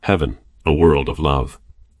Heaven, a World of Love,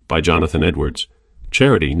 by Jonathan Edwards.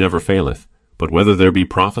 Charity never faileth, but whether there be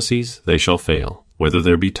prophecies, they shall fail. Whether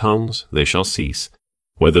there be tongues, they shall cease.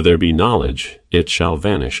 Whether there be knowledge, it shall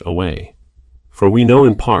vanish away. For we know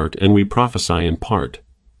in part, and we prophesy in part.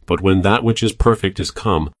 But when that which is perfect is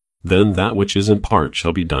come, then that which is in part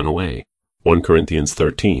shall be done away. 1 Corinthians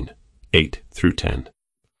 13, 8-10.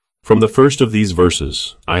 From the first of these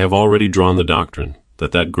verses, I have already drawn the doctrine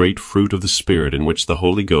that great fruit of the Spirit in which the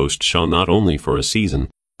Holy Ghost shall not only for a season,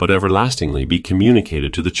 but everlastingly be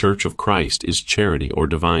communicated to the Church of Christ is charity or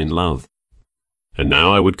divine love. And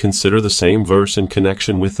now I would consider the same verse in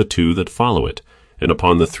connection with the two that follow it, and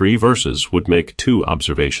upon the 3 verses would make 2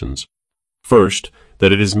 observations. First,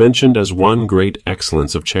 that it is mentioned as one great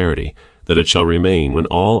excellence of charity, that it shall remain when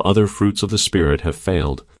all other fruits of the Spirit have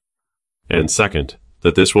failed. And second,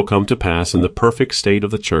 that this will come to pass in the perfect state of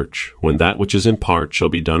the church, when that which is in part shall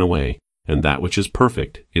be done away, and that which is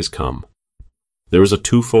perfect is come. There is a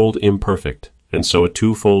twofold imperfect, and so a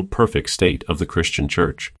twofold perfect state of the Christian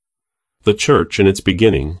church. The church in its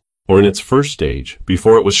beginning, or in its first stage,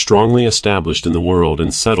 before it was strongly established in the world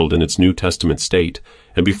and settled in its New Testament state,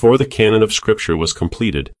 and before the canon of Scripture was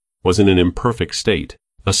completed, was in an imperfect state,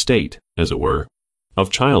 a state, as it were, of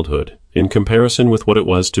childhood, in comparison with what it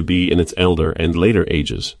was to be in its elder and later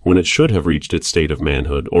ages, when it should have reached its state of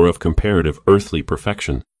manhood or of comparative earthly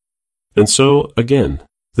perfection. And so, again,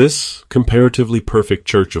 this comparatively perfect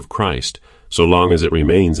Church of Christ, so long as it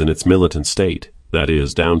remains in its militant state, that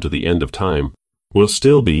is, down to the end of time, will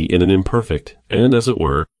still be in an imperfect, and, as it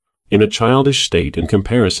were, in a childish state in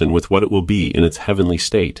comparison with what it will be in its heavenly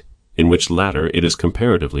state, in which latter it is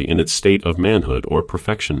comparatively in its state of manhood or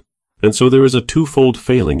perfection. And so there is a twofold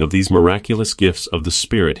failing of these miraculous gifts of the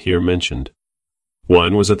Spirit here mentioned.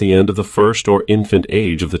 One was at the end of the first or infant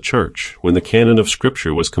age of the church, when the canon of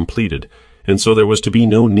Scripture was completed, and so there was to be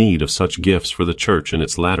no need of such gifts for the church in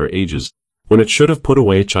its latter ages, when it should have put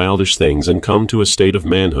away childish things and come to a state of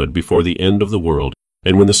manhood before the end of the world,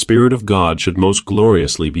 and when the Spirit of God should most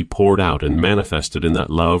gloriously be poured out and manifested in that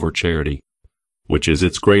love or charity, which is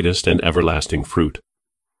its greatest and everlasting fruit.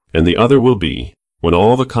 And the other will be, when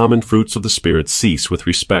all the common fruits of the Spirit cease with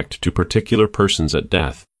respect to particular persons at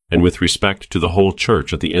death, and with respect to the whole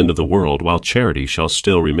church at the end of the world, while charity shall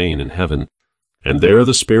still remain in heaven. And there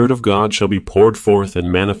the Spirit of God shall be poured forth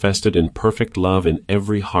and manifested in perfect love in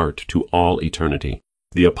every heart to all eternity.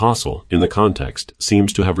 The Apostle, in the context,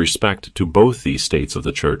 seems to have respect to both these states of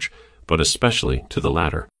the church, but especially to the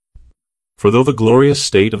latter. For though the glorious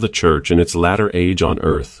state of the church in its latter age on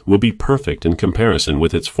earth will be perfect in comparison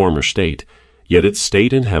with its former state, yet its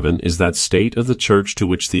state in heaven is that state of the church to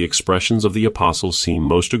which the expressions of the Apostle seem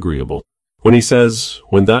most agreeable, when he says,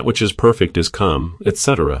 when that which is perfect is come,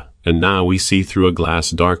 etc., and now we see through a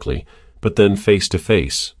glass darkly, but then face to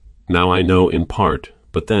face. Now I know in part,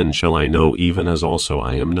 but then shall I know even as also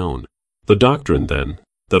I am known. The doctrine, then,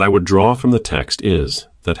 that I would draw from the text is,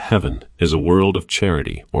 that heaven is a world of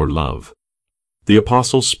charity or love. The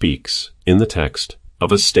Apostle speaks, in the text,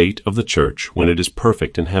 of a state of the church when it is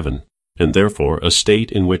perfect in heaven, and therefore a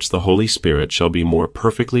state in which the Holy Spirit shall be more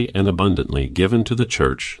perfectly and abundantly given to the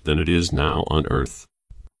church than it is now on earth.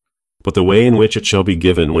 But the way in which it shall be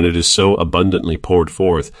given when it is so abundantly poured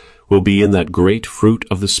forth will be in that great fruit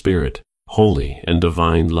of the Spirit, holy and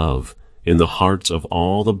divine love, in the hearts of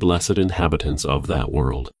all the blessed inhabitants of that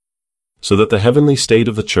world. So that the heavenly state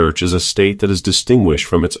of the church is a state that is distinguished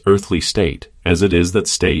from its earthly state, as it is that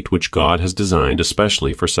state which God has designed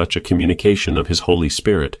especially for such a communication of His Holy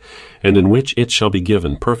Spirit, and in which it shall be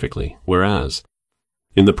given perfectly, whereas,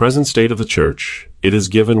 in the present state of the church, it is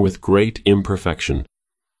given with great imperfection.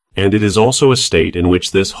 And it is also a state in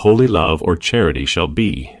which this holy love or charity shall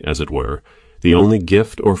be, as it were, the only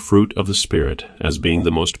gift or fruit of the Spirit, as being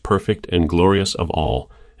the most perfect and glorious of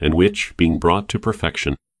all, and which, being brought to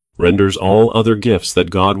perfection, renders all other gifts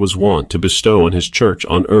that God was wont to bestow on His church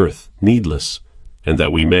on earth needless, and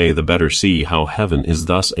that we may the better see how heaven is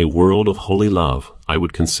thus a world of holy love, I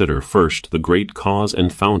would consider first the great cause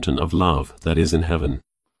and fountain of love that is in heaven.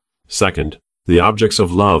 Second, the objects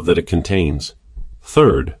of love that it contains.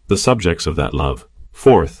 Third, the subjects of that love.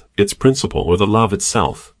 Fourth, its principle or the love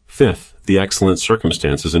itself. Fifth, the excellent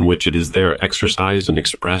circumstances in which it is there exercised and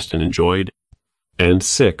expressed and enjoyed. And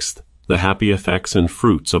sixth, the happy effects and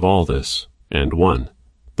fruits of all this. And 1.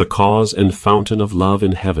 The cause and fountain of love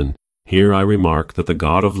in heaven. Here I remark that the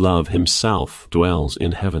God of love Himself dwells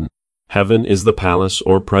in heaven. Heaven is the palace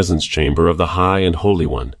or presence chamber of the High and Holy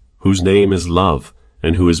One, whose name is love,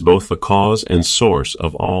 and who is both the cause and source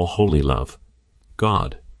of all holy love.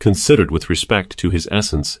 God, considered with respect to His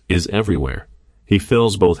essence, is everywhere. He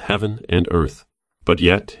fills both heaven and earth. But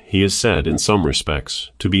yet he is said in some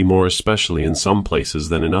respects to be more especially in some places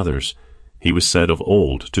than in others. He was said of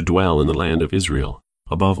old to dwell in the land of Israel,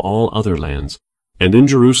 above all other lands, and in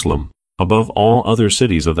Jerusalem, above all other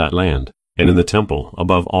cities of that land, and in the temple,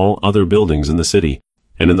 above all other buildings in the city,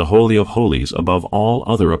 and in the Holy of Holies, above all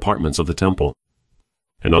other apartments of the temple,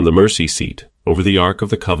 and on the mercy seat, over the ark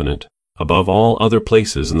of the covenant, above all other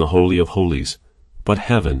places in the Holy of Holies. But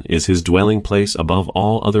heaven is his dwelling place above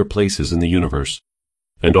all other places in the universe.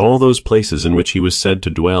 And all those places in which he was said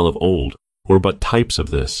to dwell of old were but types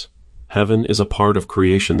of this. Heaven is a part of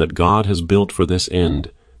creation that God has built for this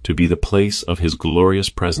end, to be the place of his glorious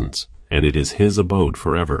presence, and it is his abode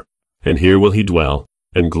forever. And here will he dwell,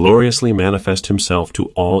 and gloriously manifest himself to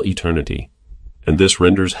all eternity. And this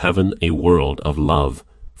renders heaven a world of love,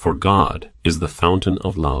 for God is the fountain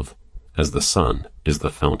of love, as the sun is the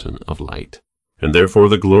fountain of light. And therefore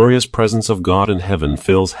the glorious presence of God in heaven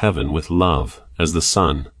fills heaven with love, as the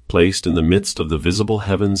sun, placed in the midst of the visible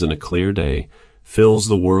heavens in a clear day, fills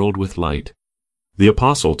the world with light. The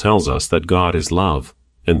apostle tells us that God is love,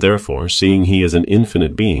 and therefore, seeing he is an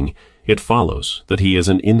infinite being, it follows that he is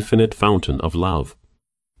an infinite fountain of love.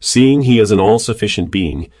 Seeing he is an all-sufficient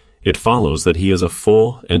being, it follows that he is a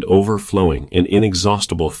full and overflowing and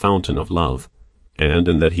inexhaustible fountain of love, and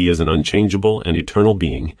in that he is an unchangeable and eternal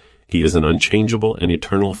being, he is an unchangeable and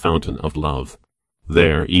eternal fountain of love.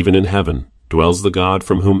 There, even in heaven, dwells the God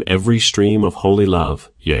from whom every stream of holy love,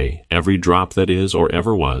 yea, every drop that is or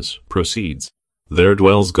ever was, proceeds. There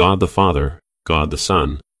dwells God the Father, God the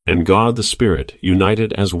Son, and God the Spirit,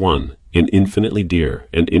 united as one in infinitely dear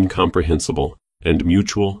and incomprehensible and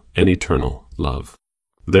mutual and eternal love.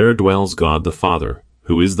 There dwells God the Father,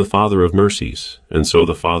 who is the Father of mercies, and so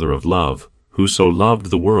the Father of love, who so loved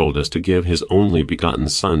the world as to give his only begotten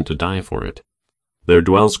Son to die for it. There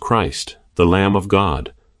dwells Christ, the Lamb of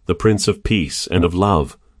God, the Prince of Peace and of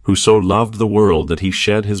love, who so loved the world that he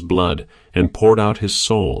shed his blood and poured out his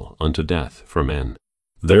soul unto death for men.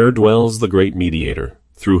 There dwells the great Mediator,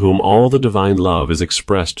 through whom all the divine love is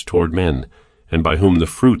expressed toward men, and by whom the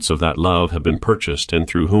fruits of that love have been purchased, and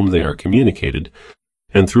through whom they are communicated,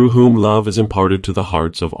 and through whom love is imparted to the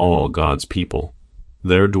hearts of all God's people.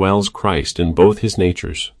 There dwells Christ in both his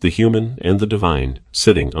natures, the human and the divine,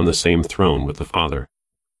 sitting on the same throne with the Father.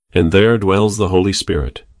 And there dwells the Holy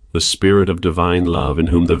Spirit, the Spirit of divine love, in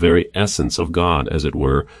whom the very essence of God, as it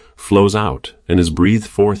were, flows out and is breathed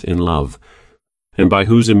forth in love, and by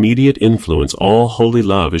whose immediate influence all holy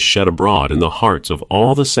love is shed abroad in the hearts of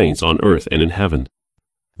all the saints on earth and in heaven.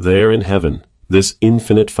 There in heaven, this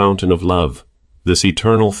infinite fountain of love, this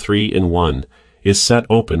eternal three-in-one, is set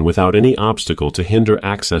open without any obstacle to hinder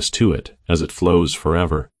access to it, as it flows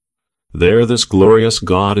forever. There this glorious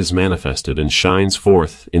God is manifested and shines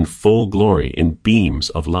forth in full glory in beams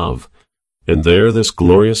of love. And there this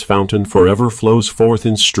glorious fountain forever flows forth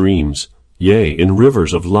in streams, yea, in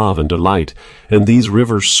rivers of love and delight, and these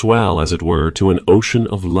rivers swell, as it were, to an ocean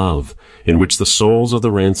of love, in which the souls of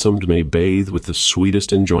the ransomed may bathe with the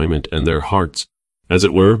sweetest enjoyment, and their hearts, as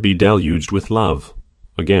it were, be deluged with love.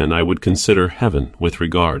 Again, I would consider heaven with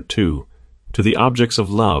regard, too, to the objects of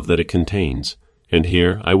love that it contains, and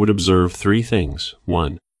here I would observe three things.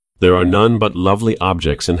 1. There are none but lovely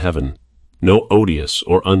objects in heaven. No odious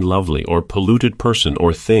or unlovely or polluted person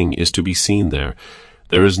or thing is to be seen there.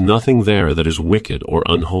 There is nothing there that is wicked or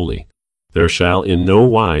unholy. There shall in no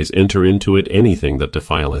wise enter into it anything that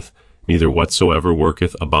defileth, neither whatsoever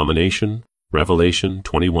worketh abomination. Revelation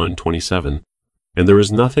 21:27. And there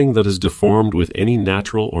is nothing that is deformed with any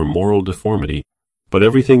natural or moral deformity, but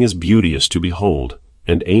everything is beauteous to behold,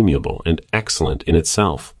 and amiable and excellent in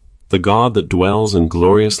itself. The God that dwells and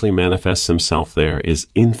gloriously manifests himself there is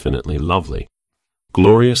infinitely lovely.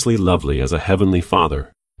 Gloriously lovely as a heavenly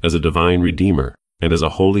Father, as a divine Redeemer, and as a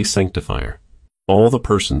holy sanctifier. All the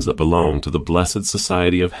persons that belong to the blessed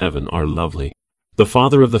society of heaven are lovely. The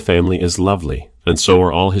father of the family is lovely, and so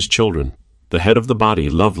are all his children. The head of the body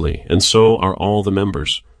lovely, and so are all the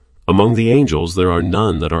members. Among the angels there are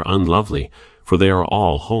none that are unlovely, for they are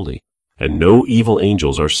all holy. And no evil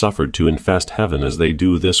angels are suffered to infest heaven as they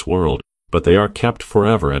do this world, but they are kept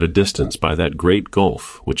forever at a distance by that great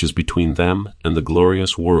gulf which is between them and the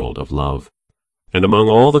glorious world of love. And among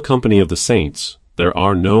all the company of the saints there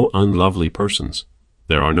are no unlovely persons.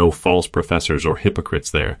 There are no false professors or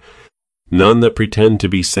hypocrites there, none that pretend to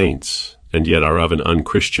be saints, and yet are of an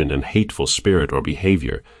unchristian and hateful spirit or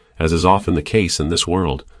behavior, as is often the case in this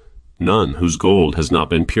world. None whose gold has not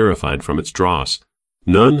been purified from its dross.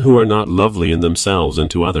 None who are not lovely in themselves and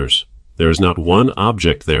to others. There is not one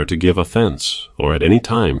object there to give offense, or at any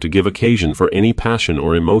time to give occasion for any passion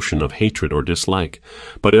or emotion of hatred or dislike,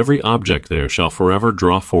 but every object there shall forever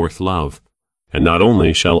draw forth love. And not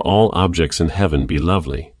only shall all objects in heaven be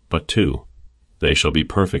lovely, but too, they shall be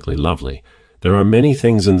perfectly lovely. There are many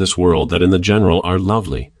things in this world that in the general are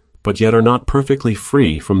lovely, but yet are not perfectly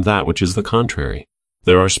free from that which is the contrary.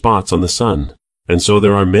 There are spots on the sun, and so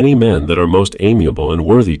there are many men that are most amiable and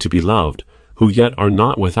worthy to be loved, who yet are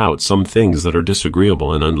not without some things that are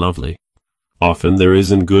disagreeable and unlovely. Often there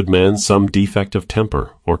is in good men some defect of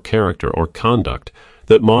temper, or character, or conduct,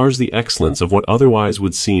 that mars the excellence of what otherwise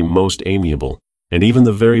would seem most amiable, and even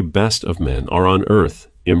the very best of men are on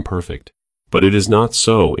earth imperfect. But it is not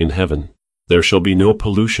so in heaven. There shall be no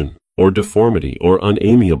pollution, or deformity, or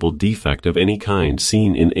unamiable defect of any kind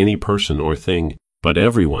seen in any person or thing, but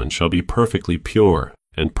everyone shall be perfectly pure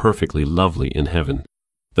and perfectly lovely in heaven.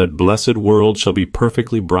 That blessed world shall be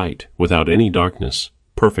perfectly bright, without any darkness,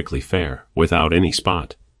 perfectly fair, without any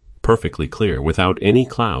spot, perfectly clear, without any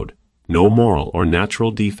cloud. No moral or natural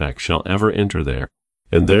defect shall ever enter there,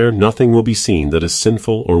 and there nothing will be seen that is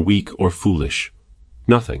sinful or weak or foolish.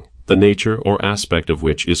 Nothing, the nature or aspect of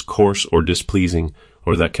which is coarse or displeasing,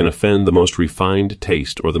 or that can offend the most refined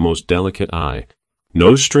taste or the most delicate eye.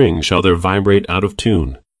 No string shall there vibrate out of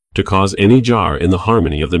tune, to cause any jar in the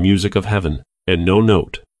harmony of the music of heaven, and no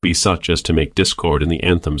note be such as to make discord in the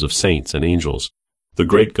anthems of saints and angels. The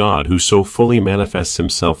great God who so fully manifests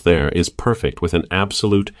himself there is perfect with an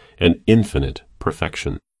absolute and infinite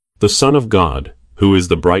perfection. The Son of God, who is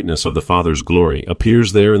the brightness of the Father's glory,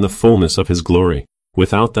 appears there in the fullness of his glory,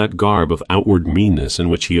 without that garb of outward meanness in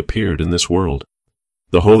which he appeared in this world.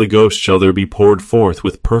 The Holy Ghost shall there be poured forth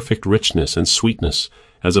with perfect richness and sweetness,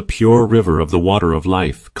 as a pure river of the water of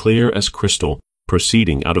life, clear as crystal,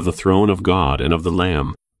 proceeding out of the throne of God and of the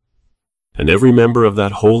Lamb. And every member of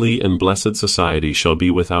that holy and blessed society shall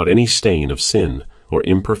be without any stain of sin, or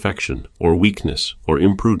imperfection, or weakness, or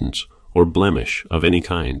imprudence, or blemish of any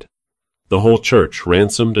kind. The whole church,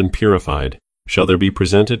 ransomed and purified, shall there be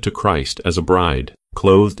presented to Christ as a bride,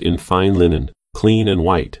 clothed in fine linen, clean and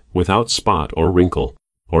white, without spot or wrinkle,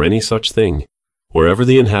 or any such thing. Wherever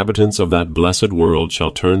the inhabitants of that blessed world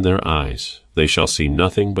shall turn their eyes, they shall see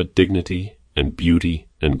nothing but dignity and beauty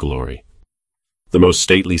and glory. The most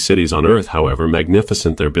stately cities on earth, however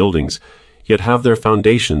magnificent their buildings, yet have their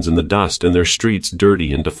foundations in the dust and their streets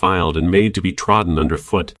dirty and defiled and made to be trodden under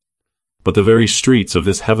foot. But the very streets of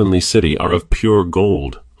this heavenly city are of pure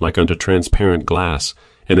gold, like unto transparent glass,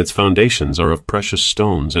 and its foundations are of precious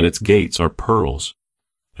stones, and its gates are pearls.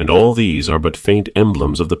 And all these are but faint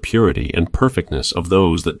emblems of the purity and perfectness of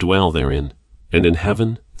those that dwell therein. And in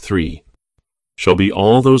heaven, 3, shall be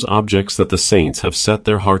all those objects that the saints have set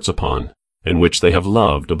their hearts upon, and which they have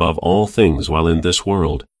loved above all things while in this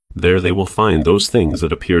world. There they will find those things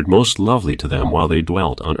that appeared most lovely to them while they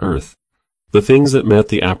dwelt on earth. The things that met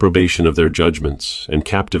the approbation of their judgments, and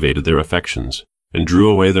captivated their affections, and drew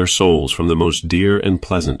away their souls from the most dear and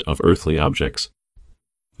pleasant of earthly objects.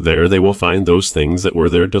 There they will find those things that were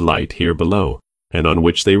their delight here below, and on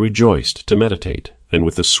which they rejoiced to meditate, and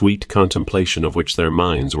with the sweet contemplation of which their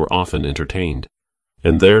minds were often entertained.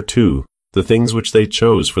 And there, too, the things which they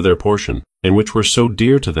chose for their portion, and which were so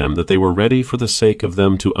dear to them that they were ready for the sake of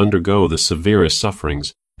them to undergo the severest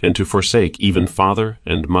sufferings, and to forsake even father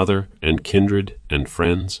and mother and kindred and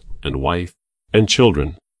friends and wife and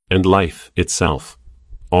children and life itself.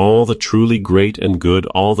 All the truly great and good,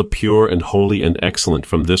 all the pure and holy and excellent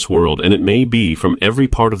from this world, and it may be from every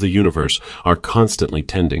part of the universe, are constantly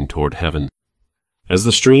tending toward heaven. As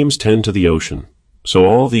the streams tend to the ocean, so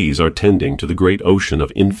all these are tending to the great ocean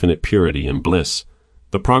of infinite purity and bliss.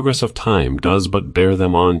 The progress of time does but bear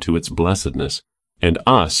them on to its blessedness, and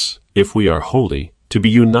us, if we are holy, to be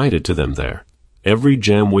united to them there. Every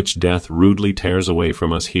gem which death rudely tears away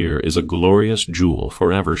from us here is a glorious jewel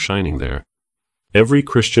forever shining there. Every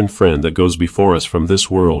Christian friend that goes before us from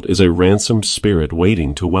this world is a ransomed spirit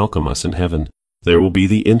waiting to welcome us in heaven. There will be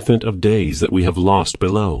the infant of days that we have lost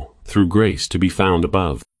below, through grace to be found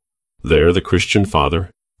above. There the Christian father,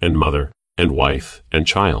 and mother, and wife, and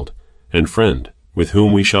child, and friend, with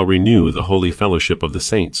whom we shall renew the holy fellowship of the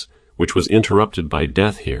saints, which was interrupted by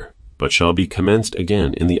death here, but shall be commenced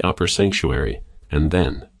again in the upper sanctuary, and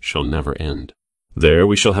then shall never end. There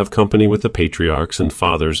we shall have company with the patriarchs and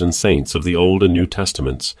fathers and saints of the Old and New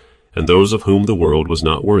Testaments, and those of whom the world was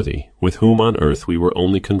not worthy, with whom on earth we were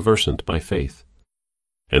only conversant by faith.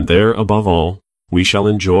 And there, above all, we shall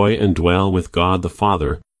enjoy and dwell with God the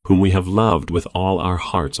Father, whom we have loved with all our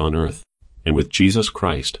hearts on earth, and with Jesus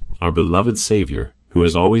Christ, our beloved Savior, who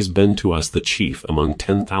has always been to us the chief among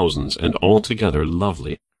 10,000s and altogether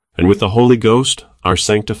lovely. and with the Holy Ghost, our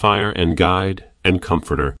sanctifier and guide and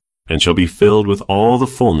comforter, and shall be filled with all the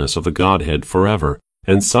fullness of the Godhead forever.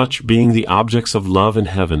 And such being the objects of love in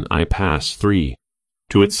heaven, I pass 3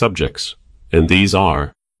 to its subjects, and these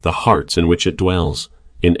are the hearts in which it dwells.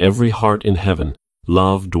 In every heart in heaven,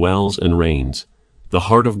 love dwells and reigns. The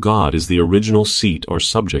heart of God is the original seat or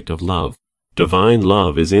subject of love. Divine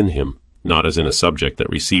love is in him, not as in a subject that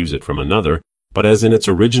receives it from another, but as in its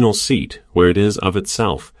original seat, where it is of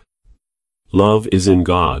itself. Love is in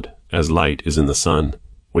God, as light is in the sun,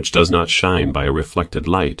 which does not shine by a reflected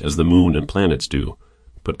light as the moon and planets do,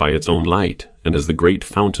 but by its own light, and as the great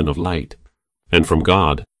fountain of light. And from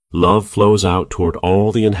God, love flows out toward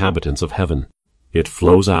all the inhabitants of heaven. It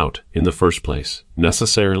flows out, in the first place,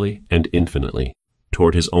 necessarily and infinitely,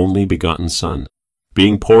 toward his only begotten Son,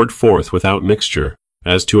 being poured forth without mixture,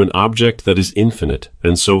 as to an object that is infinite,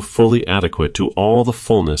 and so fully adequate to all the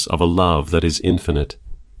fullness of a love that is infinite.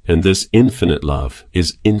 And this infinite love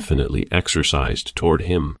is infinitely exercised toward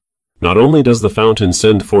him. Not only does the fountain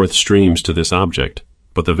send forth streams to this object,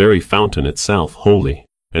 but the very fountain itself wholly,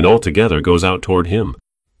 and altogether goes out toward him.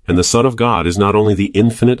 And the Son of God is not only the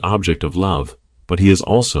infinite object of love, but he is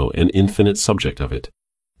also an infinite subject of it.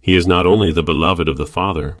 He is not only the beloved of the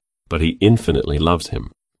Father, but he infinitely loves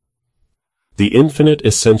him. The infinite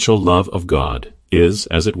essential love of God is,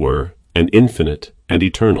 as it were, an infinite and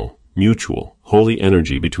eternal, mutual, holy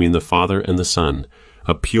energy between the Father and the Son,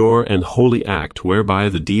 a pure and holy act whereby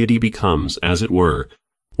the deity becomes, as it were,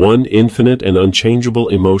 one infinite and unchangeable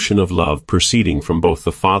emotion of love proceeding from both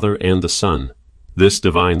the Father and the Son. This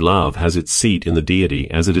divine love has its seat in the deity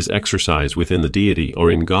as it is exercised within the deity or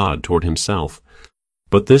in God toward himself.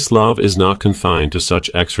 But this love is not confined to such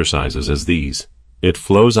exercises as these. It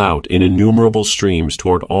flows out in innumerable streams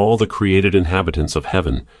toward all the created inhabitants of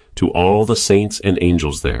heaven, to all the saints and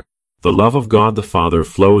angels there. The love of God the Father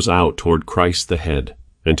flows out toward Christ the head,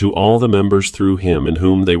 and to all the members through him in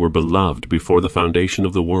whom they were beloved before the foundation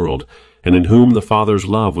of the world, and in whom the Father's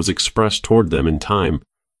love was expressed toward them in time,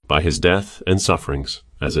 by his death and sufferings,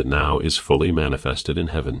 as it now is fully manifested in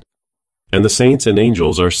heaven. And the saints and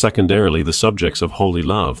angels are secondarily the subjects of holy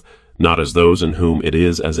love, not as those in whom it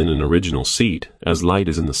is as in an original seat, as light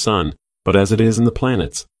is in the sun, but as it is in the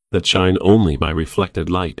planets, that shine only by reflected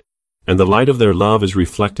light. And the light of their love is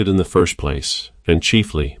reflected in the first place, and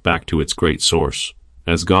chiefly back to its great source.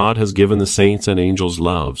 As God has given the saints and angels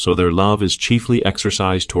love, so their love is chiefly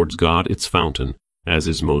exercised towards God its fountain, as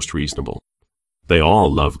is most reasonable. They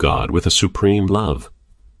all love God with a supreme love.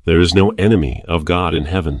 There is no enemy of God in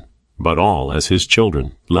heaven, but all, as his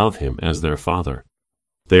children, love him as their Father.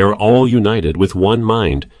 They are all united with one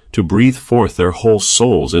mind to breathe forth their whole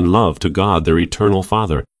souls in love to God their eternal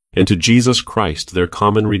Father, and to Jesus Christ their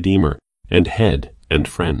common Redeemer, and Head and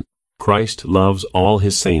Friend. Christ loves all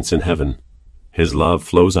his saints in heaven. His love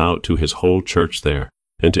flows out to his whole church there,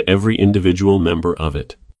 and to every individual member of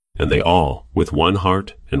it, and they all, with one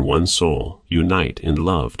heart and one soul, unite in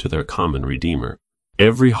love to their common Redeemer.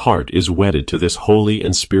 Every heart is wedded to this holy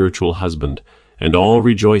and spiritual husband, and all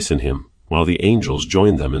rejoice in him, while the angels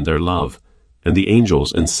join them in their love, and the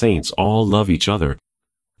angels and saints all love each other.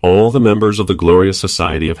 All the members of the glorious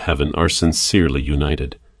society of heaven are sincerely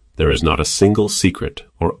united. There is not a single secret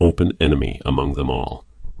or open enemy among them all.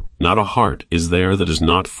 Not a heart is there that is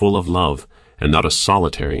not full of love, and not a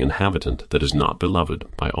solitary inhabitant that is not beloved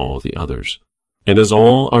by all the others. And as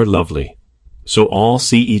all are lovely, so all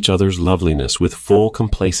see each other's loveliness with full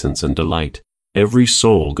complacence and delight. Every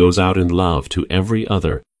soul goes out in love to every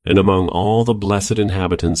other, and among all the blessed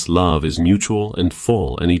inhabitants love is mutual and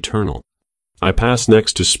full and eternal. I pass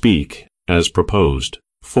next to speak, as proposed,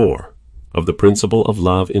 4, of the principle of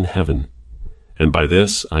love in heaven. And by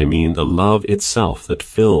this I mean the love itself that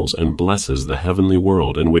fills and blesses the heavenly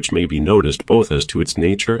world, and which may be noticed both as to its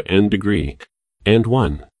nature and degree, and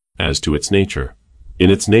 1, as to its nature. In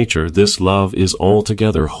its nature this love is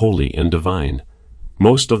altogether holy and divine.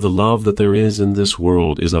 Most of the love that there is in this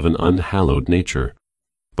world is of an unhallowed nature.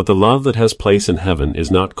 But the love that has place in heaven is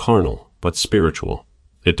not carnal, but spiritual.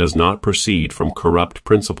 It does not proceed from corrupt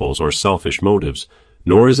principles or selfish motives,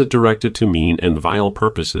 nor is it directed to mean and vile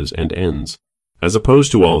purposes and ends. As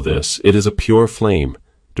opposed to all this, it is a pure flame,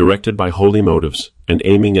 directed by holy motives, and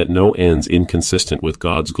aiming at no ends inconsistent with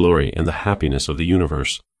God's glory and the happiness of the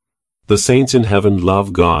universe. The saints in heaven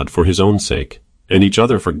love God for his own sake, and each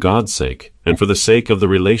other for God's sake, and for the sake of the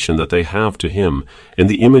relation that they have to him, and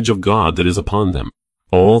the image of God that is upon them.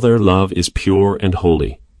 All their love is pure and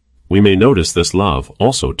holy. We may notice this love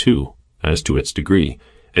also, too, as to its degree,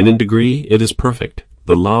 and in degree it is perfect.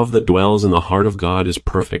 The love that dwells in the heart of God is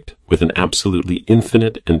perfect, with an absolutely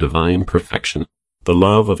infinite and divine perfection. The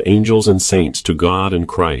love of angels and saints to God and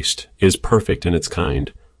Christ is perfect in its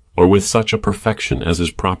kind, or with such a perfection as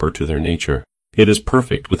is proper to their nature. It is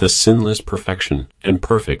perfect with a sinless perfection, and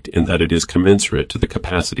perfect in that it is commensurate to the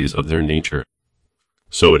capacities of their nature.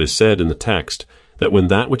 So it is said in the text, that when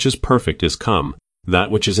that which is perfect is come,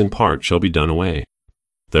 that which is in part shall be done away.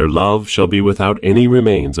 Their love shall be without any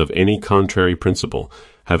remains of any contrary principle,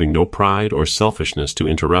 having no pride or selfishness to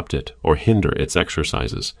interrupt it or hinder its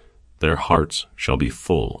exercises. Their hearts shall be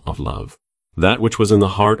full of love. That which was in the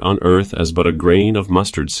heart on earth as but a grain of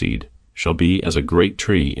mustard seed shall be as a great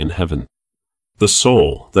tree in heaven. The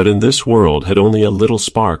soul that in this world had only a little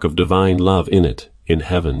spark of divine love in it, in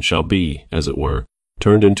heaven shall be, as it were,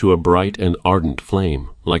 turned into a bright and ardent flame,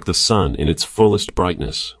 like the sun in its fullest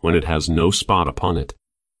brightness, when it has no spot upon it.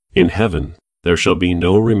 In heaven there shall be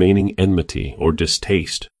no remaining enmity or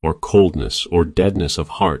distaste or coldness or deadness of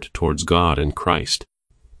heart towards God and Christ.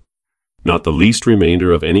 Not the least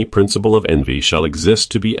remainder of any principle of envy shall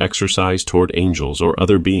exist to be exercised toward angels or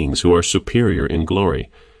other beings who are superior in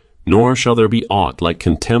glory, nor shall there be aught like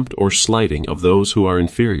contempt or slighting of those who are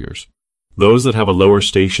inferiors. Those that have a lower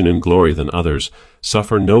station in glory than others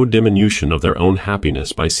suffer no diminution of their own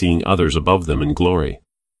happiness by seeing others above them in glory.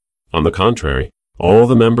 On the contrary, all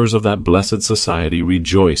the members of that blessed society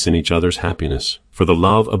rejoice in each other's happiness, for the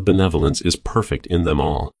love of benevolence is perfect in them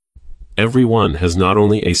all. Every one has not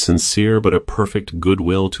only a sincere but a perfect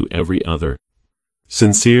goodwill to every other.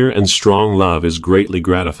 Sincere and strong love is greatly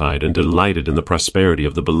gratified and delighted in the prosperity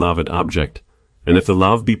of the beloved object, and if the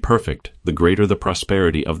love be perfect, the greater the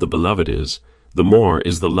prosperity of the beloved is, the more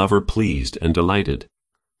is the lover pleased and delighted.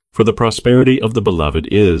 For the prosperity of the beloved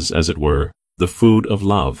is, as it were, the food of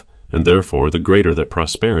love, and therefore the greater that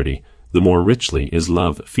prosperity, the more richly is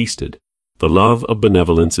love feasted. The love of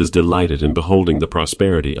benevolence is delighted in beholding the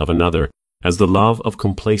prosperity of another, as the love of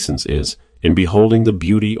complacence is in beholding the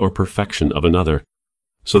beauty or perfection of another,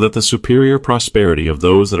 so that the superior prosperity of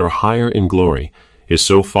those that are higher in glory is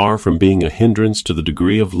so far from being a hindrance to the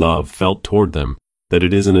degree of love felt toward them, that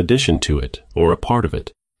it is an addition to it, or a part of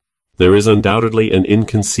it. There is undoubtedly an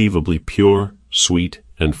inconceivably pure, sweet,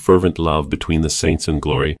 and fervent love between the saints in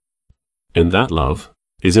glory, and that love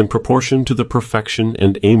is in proportion to the perfection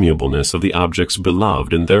and amiableness of the objects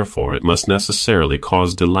beloved, and therefore it must necessarily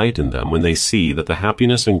cause delight in them when they see that the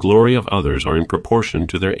happiness and glory of others are in proportion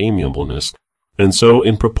to their amiableness, and so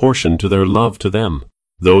in proportion to their love to them.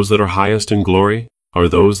 Those that are highest in glory are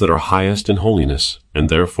those that are highest in holiness, and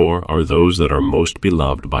therefore are those that are most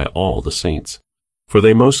beloved by all the saints. For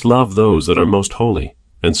they most love those that are most holy,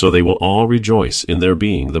 and so they will all rejoice in their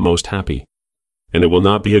being the most happy. And it will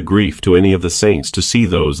not be a grief to any of the saints to see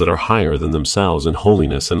those that are higher than themselves in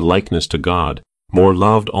holiness and likeness to God, more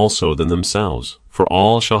loved also than themselves, for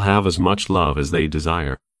all shall have as much love as they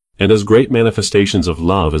desire, and as great manifestations of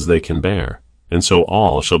love as they can bear, and so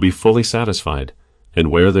all shall be fully satisfied. And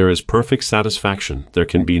where there is perfect satisfaction, there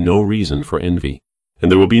can be no reason for envy, and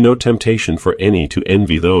there will be no temptation for any to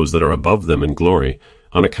envy those that are above them in glory,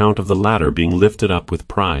 on account of the latter being lifted up with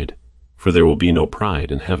pride, for there will be no pride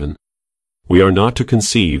in heaven. We are not to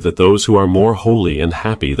conceive that those who are more holy and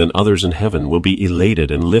happy than others in heaven will be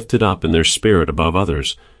elated and lifted up in their spirit above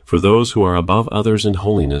others, for those who are above others in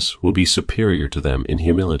holiness will be superior to them in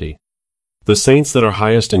humility. The saints that are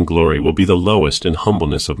highest in glory will be the lowest in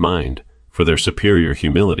humbleness of mind, for their superior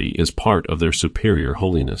humility is part of their superior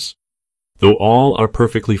holiness. Though all are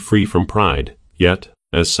perfectly free from pride, yet,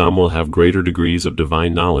 as some will have greater degrees of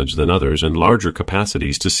divine knowledge than others and larger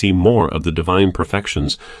capacities to see more of the divine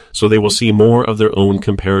perfections, so they will see more of their own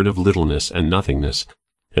comparative littleness and nothingness,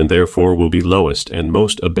 and therefore will be lowest and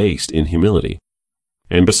most abased in humility.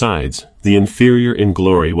 And besides, the inferior in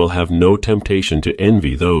glory will have no temptation to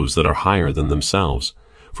envy those that are higher than themselves,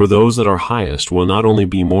 for those that are highest will not only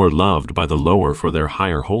be more loved by the lower for their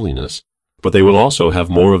higher holiness, but they will also have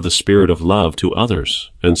more of the spirit of love to others,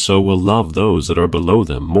 and so will love those that are below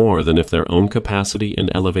them more than if their own capacity and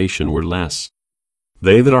elevation were less.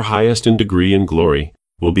 They that are highest in degree and glory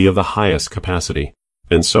will be of the highest capacity,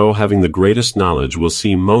 and so having the greatest knowledge will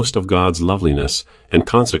see most of God's loveliness, and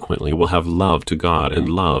consequently will have love to God and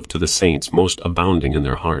love to the saints most abounding in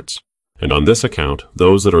their hearts. And on this account,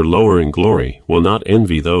 those that are lower in glory will not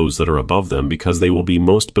envy those that are above them, because they will be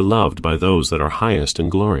most beloved by those that are highest in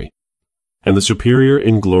glory. And the superior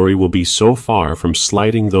in glory will be so far from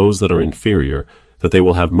slighting those that are inferior, that they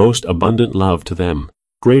will have most abundant love to them,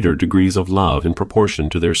 greater degrees of love in proportion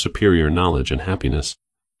to their superior knowledge and happiness.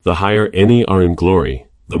 The higher any are in glory,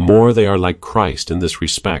 the more they are like Christ in this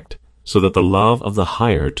respect, so that the love of the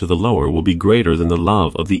higher to the lower will be greater than the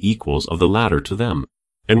love of the equals of the latter to them.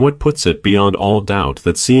 And what puts it beyond all doubt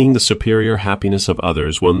that seeing the superior happiness of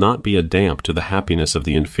others will not be a damp to the happiness of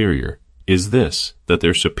the inferior is this, that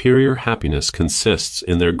their superior happiness consists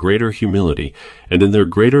in their greater humility and in their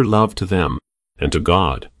greater love to them, and to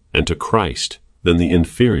God, and to Christ, than the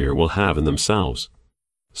inferior will have in themselves.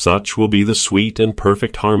 Such will be the sweet and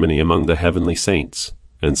perfect harmony among the heavenly saints,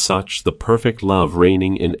 and such the perfect love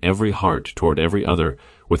reigning in every heart toward every other,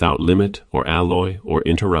 without limit or alloy or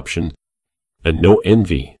interruption, and no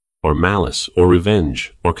envy, or malice, or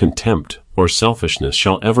revenge, or contempt, or selfishness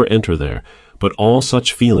shall ever enter there, but all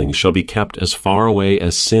such feelings shall be kept as far away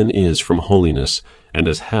as sin is from holiness, and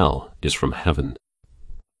as hell is from heaven.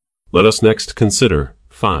 Let us next consider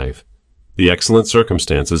 5. The excellent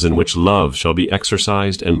circumstances in which love shall be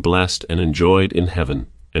exercised and blessed and enjoyed in heaven.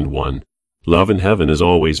 And 1. Love in heaven is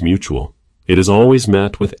always mutual. It is always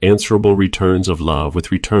met with answerable returns of love,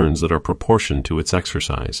 with returns that are proportioned to its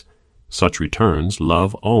exercise. Such returns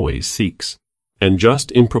love always seeks. And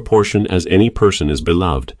just in proportion as any person is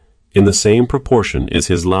beloved, in the same proportion is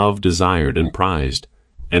his love desired and prized.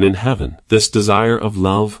 And in heaven, this desire of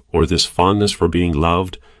love, or this fondness for being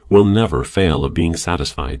loved, will never fail of being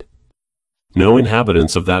satisfied. No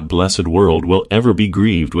inhabitants of that blessed world will ever be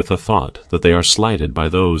grieved with the thought that they are slighted by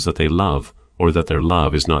those that they love, or that their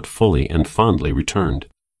love is not fully and fondly returned.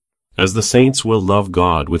 As the saints will love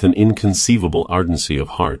God with an inconceivable ardency of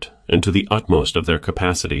heart, and to the utmost of their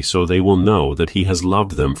capacity, so they will know that He has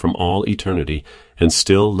loved them from all eternity, and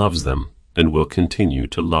still loves them, and will continue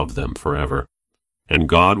to love them forever. And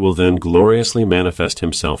God will then gloriously manifest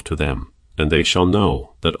Himself to them, and they shall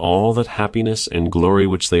know that all that happiness and glory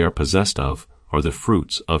which they are possessed of are the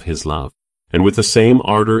fruits of His love. And with the same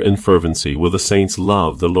ardor and fervency will the saints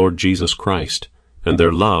love the Lord Jesus Christ, and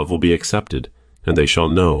their love will be accepted, and they shall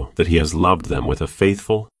know that He has loved them with a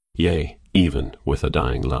faithful, yea, even with a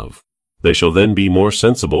dying love. They shall then be more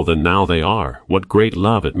sensible than now they are, what great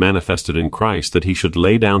love it manifested in Christ that He should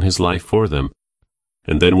lay down His life for them.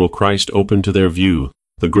 And then will Christ open to their view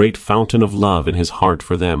the great fountain of love in His heart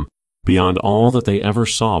for them, beyond all that they ever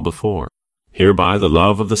saw before. Hereby the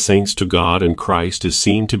love of the saints to God and Christ is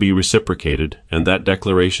seen to be reciprocated, and that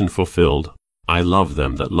declaration fulfilled, I love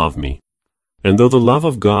them that love me. And though the love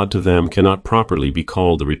of God to them cannot properly be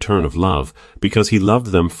called the return of love, because He loved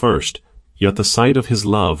them first, yet the sight of His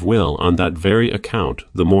love will, on that very account,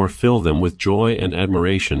 the more fill them with joy and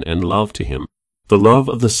admiration and love to Him. The love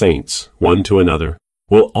of the saints, one to another,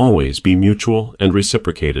 will always be mutual and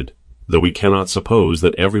reciprocated, though we cannot suppose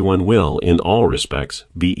that everyone will, in all respects,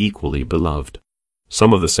 be equally beloved.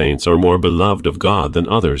 Some of the saints are more beloved of God than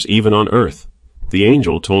others, even on earth. The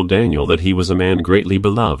angel told Daniel that he was a man greatly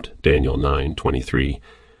beloved, Daniel 9:23,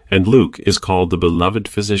 and Luke is called the beloved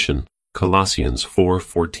physician, Colossians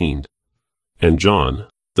 4:14, and John,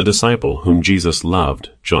 the disciple whom Jesus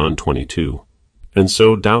loved, John 22. And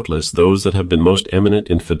so doubtless those that have been most eminent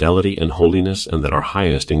in fidelity and holiness, and that are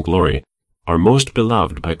highest in glory, are most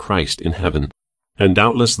beloved by Christ in heaven. And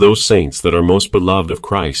doubtless those saints that are most beloved of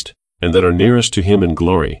Christ, and that are nearest to Him in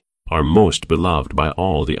glory, are most beloved by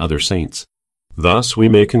all the other saints. Thus we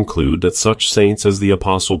may conclude that such saints as the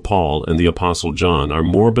Apostle Paul and the Apostle John are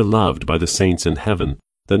more beloved by the saints in heaven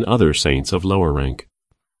than other saints of lower rank.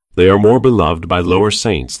 They are more beloved by lower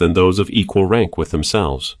saints than those of equal rank with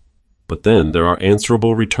themselves. But then there are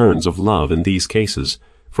answerable returns of love in these cases,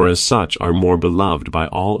 for as such are more beloved by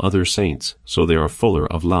all other saints, so they are fuller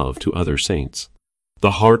of love to other saints.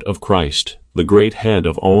 The heart of Christ, the great head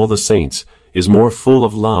of all the saints, is more full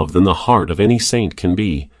of love than the heart of any saint can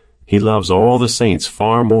be. He loves all the saints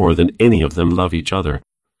far more than any of them love each other.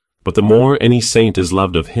 But the more any saint is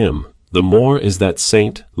loved of Him, the more is that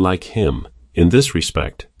saint like Him, in this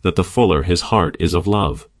respect, that the fuller his heart is of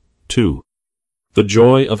love. 2. The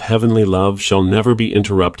joy of heavenly love shall never be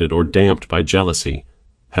interrupted or damped by jealousy.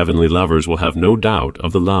 Heavenly lovers will have no doubt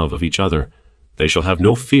of the love of each other. They shall have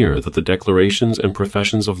no fear that the declarations and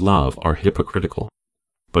professions of love are hypocritical,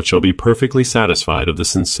 but shall be perfectly satisfied of the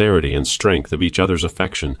sincerity and strength of each other's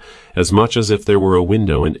affection, as much as if there were a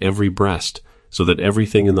window in every breast, so that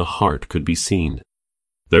everything in the heart could be seen.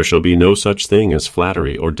 There shall be no such thing as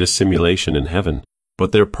flattery or dissimulation in heaven,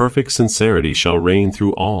 but their perfect sincerity shall reign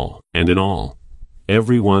through all and in all.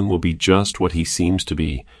 Every one will be just what he seems to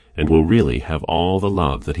be, and will really have all the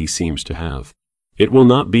love that he seems to have. It will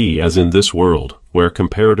not be as in this world, where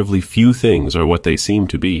comparatively few things are what they seem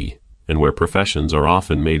to be, and where professions are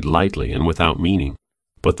often made lightly and without meaning,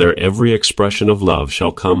 but there every expression of love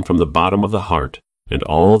shall come from the bottom of the heart, and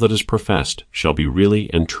all that is professed shall be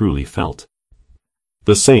really and truly felt.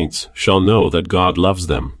 The saints shall know that God loves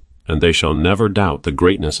them, and they shall never doubt the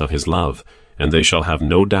greatness of His love, and they shall have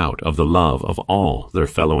no doubt of the love of all their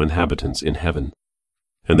fellow inhabitants in heaven.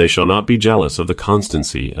 And they shall not be jealous of the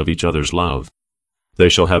constancy of each other's love. They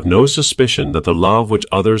shall have no suspicion that the love which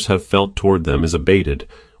others have felt toward them is abated,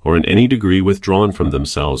 or in any degree withdrawn from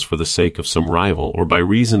themselves for the sake of some rival, or by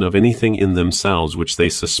reason of anything in themselves which they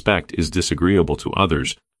suspect is disagreeable to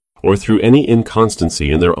others, or through any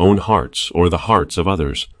inconstancy in their own hearts or the hearts of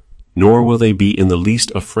others. Nor will they be in the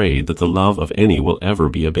least afraid that the love of any will ever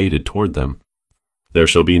be abated toward them. There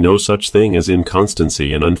shall be no such thing as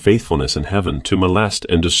inconstancy and unfaithfulness in heaven to molest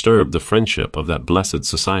and disturb the friendship of that blessed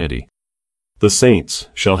society. The saints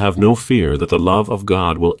shall have no fear that the love of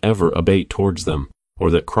God will ever abate towards them, or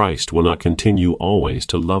that Christ will not continue always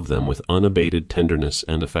to love them with unabated tenderness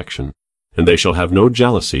and affection. And they shall have no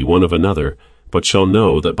jealousy one of another, but shall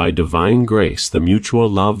know that by divine grace the mutual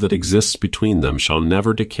love that exists between them shall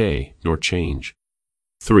never decay nor change.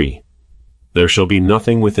 3. There shall be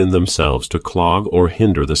nothing within themselves to clog or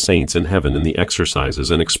hinder the saints in heaven in the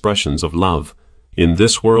exercises and expressions of love. In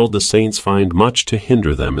this world the saints find much to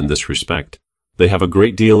hinder them in this respect. They have a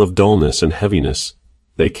great deal of dullness and heaviness.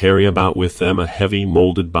 They carry about with them a heavy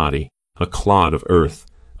molded body, a clod of earth,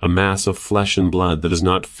 a mass of flesh and blood that is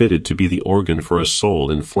not fitted to be the organ for a soul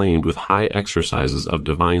inflamed with high exercises of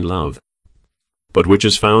divine love, but which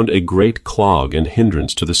is found a great clog and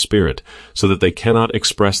hindrance to the spirit, so that they cannot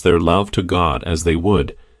express their love to God as they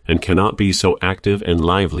would, and cannot be so active and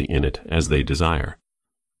lively in it as they desire.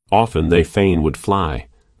 Often they fain would fly,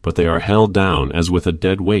 but they are held down as with a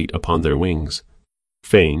dead weight upon their wings.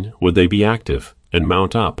 Fain would they be active, and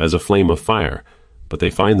mount up as a flame of fire, but they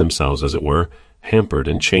find themselves, as it were, hampered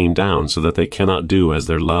and chained down so that they cannot do as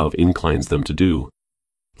their love inclines them to do.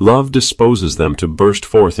 Love disposes them to burst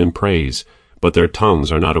forth in praise, but their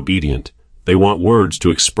tongues are not obedient. They want words to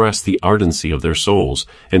express the ardency of their souls,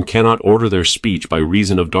 and cannot order their speech by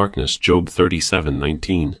reason of darkness, Job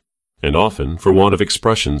 37:19. And often, for want of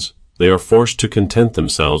expressions, they are forced to content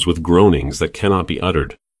themselves with groanings that cannot be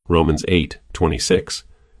uttered, Romans 8:26.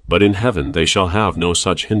 But in heaven they shall have no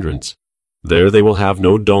such hindrance. There they will have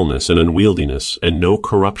no dullness and unwieldiness, and no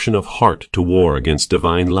corruption of heart to war against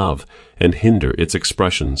divine love, and hinder its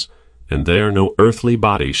expressions. And there no earthly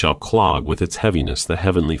body shall clog with its heaviness the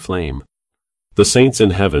heavenly flame. The saints in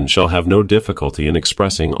heaven shall have no difficulty in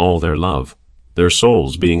expressing all their love. Their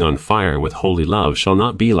souls, being on fire with holy love, shall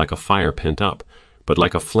not be like a fire pent up, but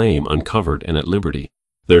like a flame uncovered and at liberty.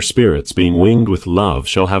 Their spirits, being winged with love,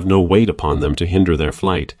 shall have no weight upon them to hinder their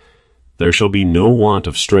flight. There shall be no want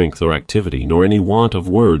of strength or activity, nor any want of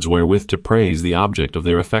words wherewith to praise the object of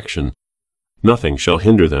their affection. Nothing shall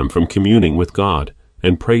hinder them from communing with God,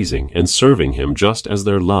 and praising and serving Him just as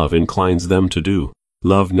their love inclines them to do.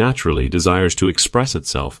 Love naturally desires to express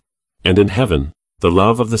itself, and in heaven the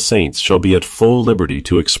love of the saints shall be at full liberty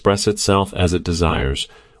to express itself as it desires,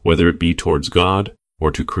 whether it be towards God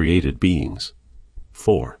or to created beings.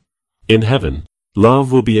 4. In heaven,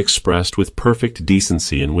 love will be expressed with perfect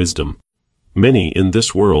decency and wisdom. Many in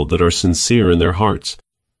this world that are sincere in their hearts,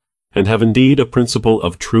 and have indeed a principle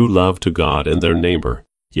of true love to God and their neighbor,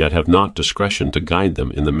 yet have not discretion to guide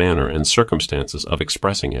them in the manner and circumstances of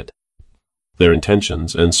expressing it. Their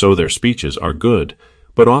intentions, and so their speeches, are good,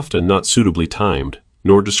 but often not suitably timed,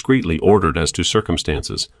 nor discreetly ordered as to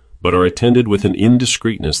circumstances, but are attended with an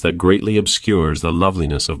indiscreetness that greatly obscures the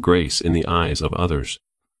loveliness of grace in the eyes of others.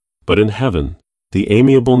 But in heaven, the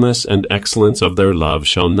amiableness and excellence of their love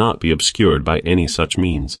shall not be obscured by any such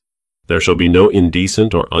means. There shall be no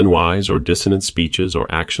indecent or unwise or dissonant speeches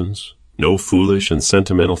or actions, no foolish and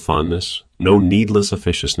sentimental fondness, no needless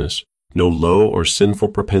officiousness, no low or sinful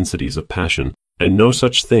propensities of passion, and no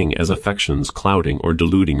such thing as affections clouding or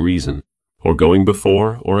deluding reason, or going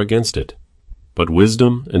before or against it. But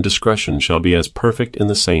wisdom and discretion shall be as perfect in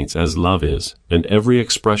the saints as love is, and every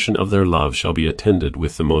expression of their love shall be attended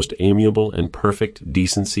with the most amiable and perfect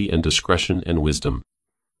decency and discretion and wisdom.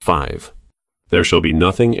 5. There shall be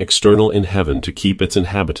nothing external in heaven to keep its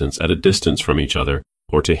inhabitants at a distance from each other,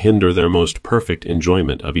 or to hinder their most perfect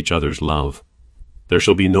enjoyment of each other's love. There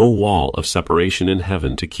shall be no wall of separation in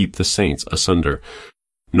heaven to keep the saints asunder,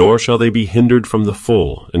 nor shall they be hindered from the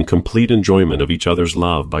full and complete enjoyment of each other's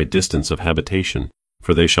love by distance of habitation,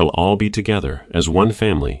 for they shall all be together as one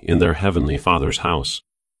family in their heavenly Father's house.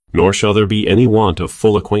 Nor shall there be any want of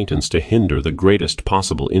full acquaintance to hinder the greatest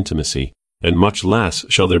possible intimacy, and much less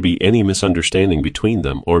shall there be any misunderstanding between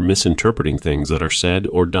them or misinterpreting things that are said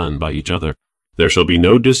or done by each other. There shall be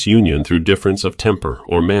no disunion through difference of temper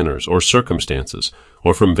or manners or circumstances,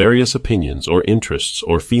 or from various opinions or interests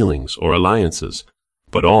or feelings or alliances,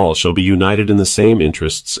 But all shall be united in the same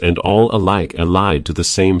interests, and all alike allied to the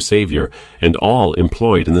same Savior, and all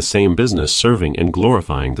employed in the same business, serving and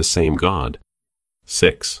glorifying the same God.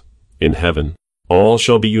 6. In heaven, all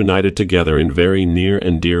shall be united together in very near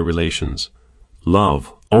and dear relations.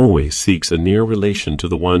 Love always seeks a near relation to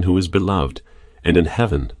the one who is beloved, and in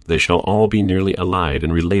heaven they shall all be nearly allied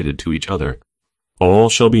and related to each other. All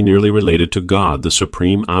shall be nearly related to God, the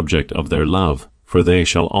supreme object of their love, for they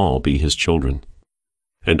shall all be his children.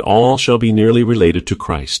 And all shall be nearly related to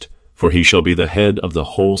Christ, for he shall be the head of the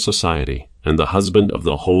whole society, and the husband of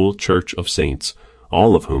the whole church of saints,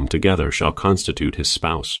 all of whom together shall constitute his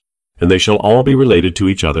spouse. And they shall all be related to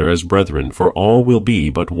each other as brethren, for all will be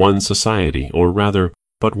but one society, or rather,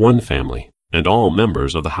 but one family, and all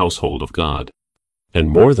members of the household of God. And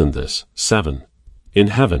more than this, 7. In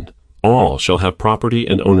heaven, all shall have property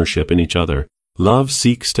and ownership in each other. Love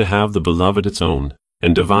seeks to have the beloved its own,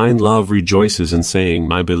 and divine love rejoices in saying,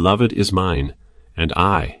 My beloved is mine, and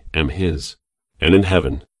I am his. And in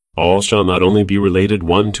heaven, all shall not only be related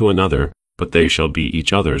one to another, but they shall be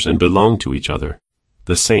each other's and belong to each other.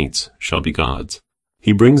 The saints shall be God's.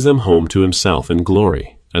 He brings them home to himself in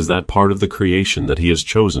glory, as that part of the creation that he has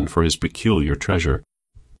chosen for his peculiar treasure.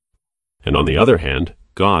 And on the other hand,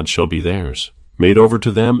 God shall be theirs, made over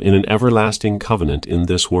to them in an everlasting covenant in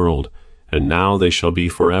this world, and now they shall be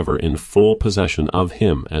forever in full possession of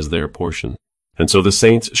him as their portion. And so the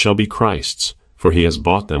saints shall be Christ's, for he has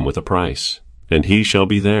bought them with a price. And he shall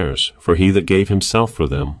be theirs, for he that gave himself for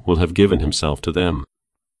them will have given himself to them.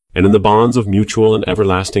 And in the bonds of mutual and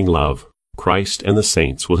everlasting love, Christ and the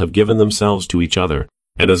saints will have given themselves to each other,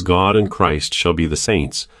 and as God and Christ shall be the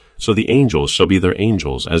saints, so the angels shall be their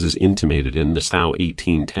angels, as is intimated in Thou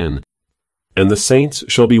 18:10. And the saints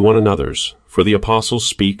shall be one another's, for the apostle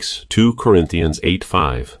speaks, 2 Corinthians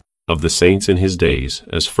 8:5, of the saints in his days,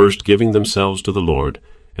 as first giving themselves to the Lord,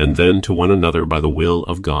 and then to one another by the will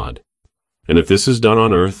of God. And if this is done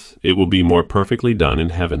on earth, it will be more perfectly done in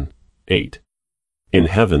heaven. 8. In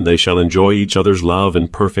heaven they shall enjoy each other's love in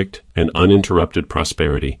perfect and uninterrupted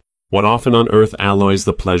prosperity. What often on earth alloys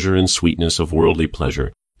the pleasure and sweetness of worldly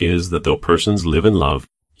pleasure is that though persons live in love,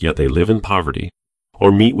 yet they live in poverty,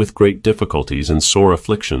 or meet with great difficulties and sore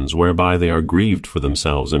afflictions whereby they are grieved for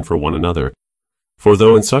themselves and for one another. For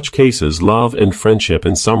though in such cases love and friendship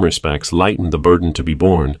in some respects lighten the burden to be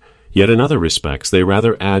borne, yet in other respects they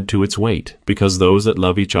rather add to its weight, because those that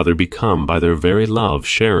love each other become by their very love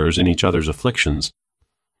sharers in each other's afflictions,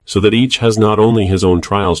 so that each has not only his own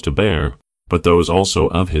trials to bear, but those also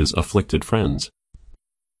of his afflicted friends.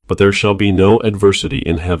 But there shall be no adversity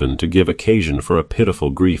in heaven to give occasion for a pitiful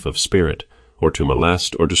grief of spirit, or to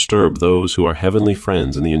molest or disturb those who are heavenly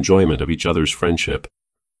friends in the enjoyment of each other's friendship.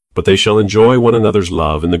 But they shall enjoy one another's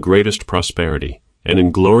love in the greatest prosperity, and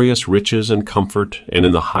in glorious riches and comfort, and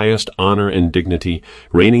in the highest honor and dignity,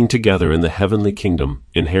 reigning together in the heavenly kingdom,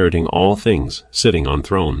 inheriting all things, sitting on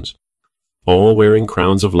thrones, all wearing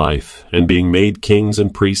crowns of life, and being made kings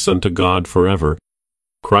and priests unto God forever.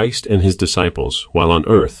 Christ and his disciples, while on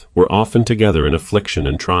earth, were often together in affliction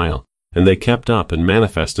and trial, and they kept up and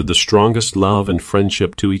manifested the strongest love and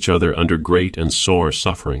friendship to each other under great and sore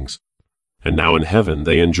sufferings. And now in heaven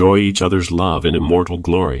they enjoy each other's love in immortal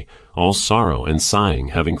glory, all sorrow and sighing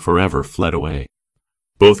having forever fled away.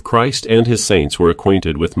 Both Christ and his saints were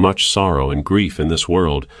acquainted with much sorrow and grief in this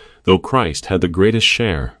world, though Christ had the greatest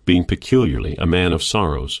share, being peculiarly a man of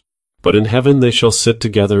sorrows. But in heaven they shall sit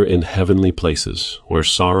together in heavenly places, where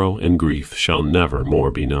sorrow and grief shall never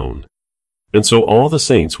more be known. And so all the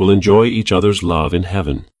saints will enjoy each other's love in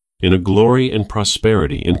heaven, in a glory and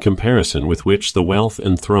prosperity in comparison with which the wealth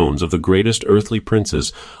and thrones of the greatest earthly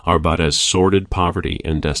princes are but as sordid poverty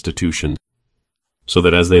and destitution. So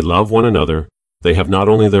that as they love one another, they have not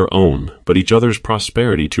only their own, but each other's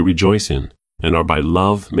prosperity to rejoice in, and are by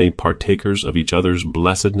love made partakers of each other's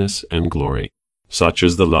blessedness and glory. Such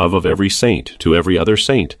is the love of every saint to every other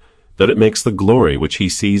saint, that it makes the glory which he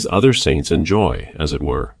sees other saints enjoy, as it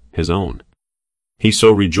were, his own. He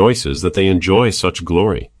so rejoices that they enjoy such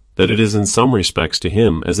glory, that it is in some respects to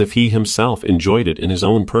him as if he himself enjoyed it in his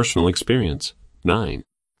own personal experience. 9.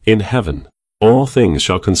 In heaven, all things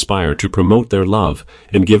shall conspire to promote their love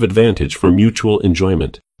and give advantage for mutual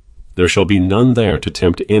enjoyment. There shall be none there to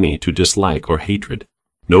tempt any to dislike or hatred,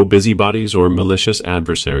 no busybodies or malicious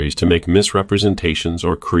adversaries to make misrepresentations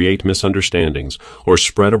or create misunderstandings or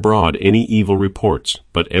spread abroad any evil reports,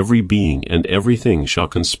 but every being and everything shall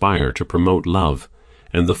conspire to promote love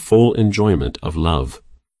and the full enjoyment of love.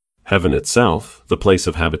 Heaven itself, the place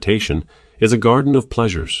of habitation, is a garden of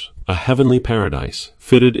pleasures, a heavenly paradise,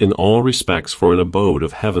 fitted in all respects for an abode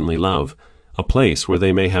of heavenly love, a place where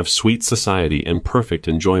they may have sweet society and perfect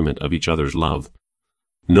enjoyment of each other's love.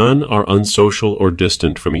 None are unsocial or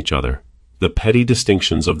distant from each other. The petty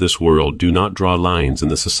distinctions of this world do not draw lines in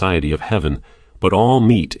the society of heaven, but all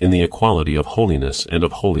meet in the equality of holiness and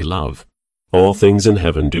of holy love. All things in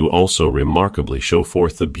heaven do also remarkably show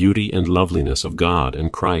forth the beauty and loveliness of God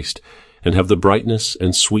and Christ, and have the brightness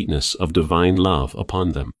and sweetness of divine love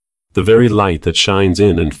upon them. The very light that shines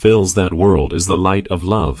in and fills that world is the light of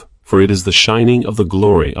love, for it is the shining of the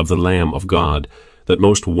glory of the Lamb of God, that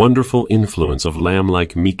most wonderful influence of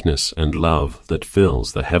lamb-like meekness and love that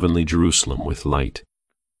fills the heavenly Jerusalem with light.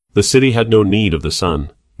 The city had no need of the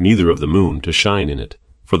sun, neither of the moon, to shine in it,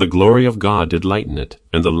 for the glory of God did lighten it,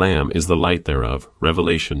 and the Lamb is the light thereof.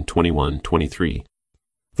 Revelation 21:23.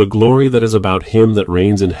 The glory that is about him that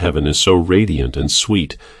reigns in heaven is so radiant and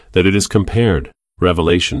sweet that it is compared,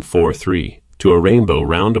 Revelation 4:3, to a rainbow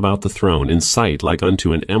round about the throne, in sight like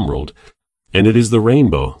unto an emerald. And it is the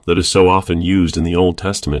rainbow that is so often used in the Old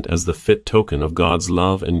Testament as the fit token of God's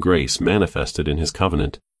love and grace manifested in his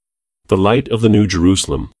covenant. The light of the New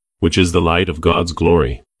Jerusalem, which is the light of God's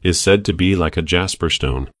glory, is said to be like a jasper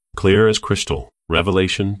stone, clear as crystal.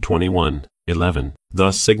 Revelation 21:11,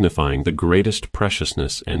 thus signifying the greatest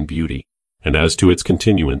preciousness and beauty. And as to its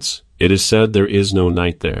continuance, it is said there is no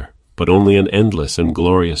night there, but only an endless and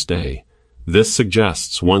glorious day. This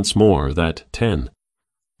suggests once more that 10.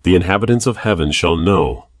 The inhabitants of heaven shall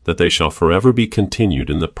know that they shall forever be continued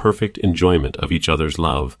in the perfect enjoyment of each other's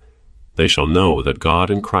love. They shall know that God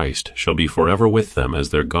in Christ shall be forever with them as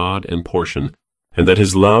their God and portion, and that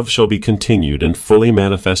his love shall be continued and fully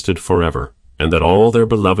manifested forever, and that all their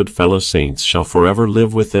beloved fellow saints shall forever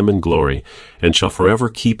live with them in glory, and shall forever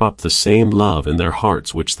keep up the same love in their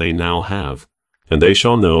hearts which they now have. And they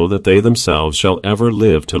shall know that they themselves shall ever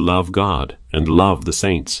live to love God and love the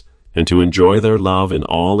saints, and to enjoy their love in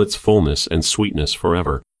all its fullness and sweetness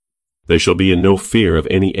forever. They shall be in no fear of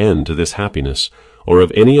any end to this happiness, or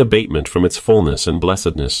of any abatement from its fullness and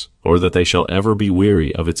blessedness, or that they shall ever be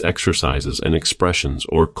weary of its exercises and expressions,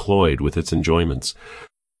 or cloyed with its enjoyments,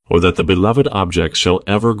 or that the beloved objects shall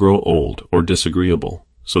ever grow old or disagreeable,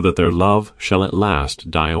 so that their love shall at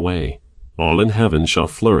last die away. All in heaven shall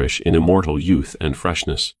flourish in immortal youth and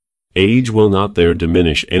freshness. Age will not there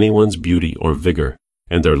diminish anyone's beauty or vigor,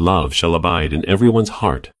 and their love shall abide in everyone's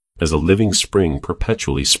heart, as a living spring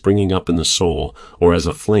perpetually springing up in the soul, or as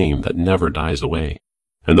a flame that never dies away.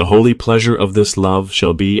 And the holy pleasure of this love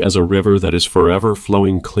shall be as a river that is forever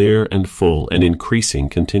flowing clear and full and increasing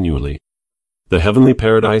continually. The heavenly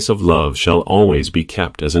paradise of love shall always be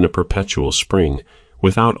kept as in a perpetual spring,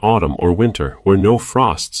 without autumn or winter, where no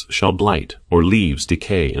frosts shall blight, or leaves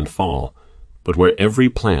decay and fall, but where every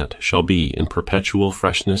plant shall be in perpetual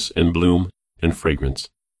freshness and bloom and fragrance,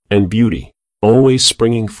 and beauty, always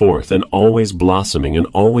springing forth, and always blossoming, and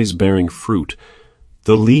always bearing fruit.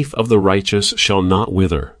 The leaf of the righteous shall not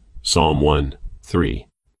wither. Psalm 1:3.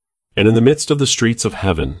 And in the midst of the streets of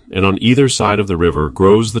heaven, and on either side of the river,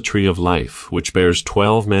 grows the tree of life, which bears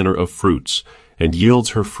 12 manner of fruits, and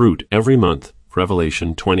yields her fruit every month.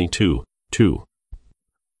 Revelation 22:2.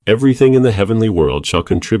 Everything in the heavenly world shall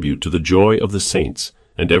contribute to the joy of the saints,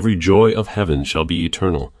 and every joy of heaven shall be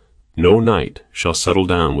eternal. No night shall settle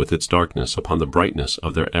down with its darkness upon the brightness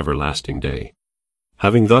of their everlasting day.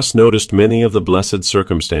 Having thus noticed many of the blessed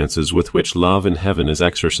circumstances with which love in heaven is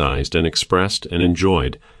exercised and expressed and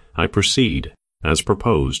enjoyed, I proceed, as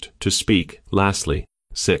proposed, to speak, lastly,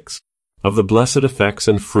 6. Of the blessed effects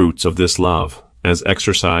and fruits of this love, as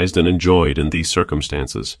exercised and enjoyed in these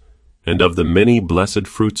circumstances, and of the many blessed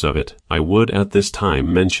fruits of it, I would at this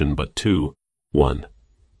time mention but 2. 1.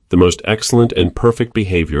 The most excellent and perfect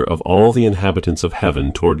behavior of all the inhabitants of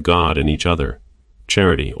heaven toward God and each other.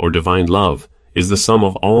 Charity, or divine love, is the sum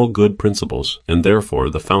of all good principles, and therefore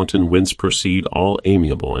the fountain whence proceed all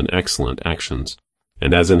amiable and excellent actions.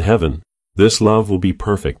 And as in heaven, this love will be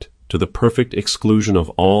perfect, to the perfect exclusion of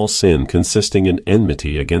all sin consisting in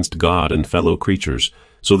enmity against God and fellow creatures,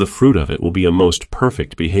 so the fruit of it will be a most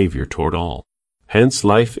perfect behavior toward all. Hence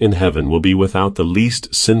life in heaven will be without the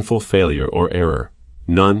least sinful failure or error.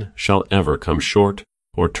 None shall ever come short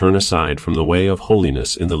or turn aside from the way of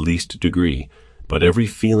holiness in the least degree, but every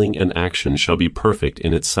feeling and action shall be perfect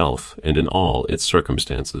in itself and in all its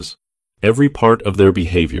circumstances. Every part of their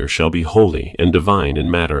behavior shall be holy and divine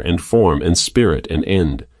in matter and form and spirit and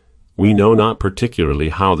end. We know not particularly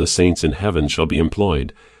how the saints in heaven shall be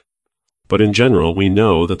employed, but in general we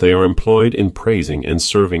know that they are employed in praising and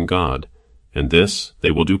serving God, and this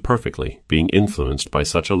they will do perfectly, being influenced by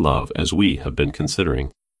such a love as we have been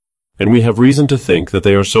considering. And we have reason to think that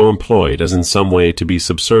they are so employed as in some way to be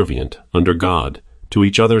subservient, under God, to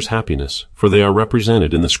each other's happiness, for they are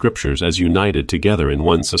represented in the Scriptures as united together in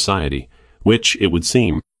one society, which, it would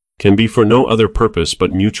seem, can be for no other purpose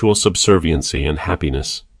but mutual subserviency and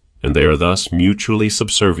happiness, and they are thus mutually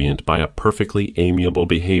subservient by a perfectly amiable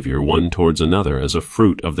behavior one towards another as a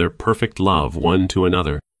fruit of their perfect love one to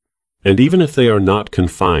another. And even if they are not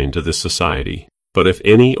confined to this society, but if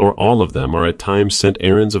any or all of them are at times sent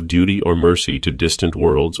errands of duty or mercy to distant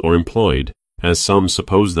worlds, or employed, as some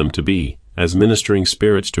suppose them to be, as ministering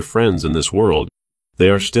spirits to friends in this world, they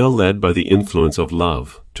are still led by the influence of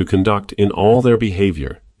love to conduct in all their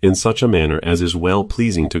behavior in such a manner as is well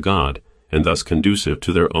pleasing to God, and thus conducive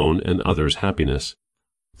to their own and others' happiness.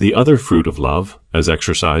 The other fruit of love, as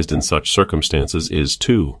exercised in such circumstances, is,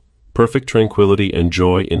 too, perfect tranquility and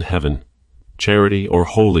joy in heaven. Charity, or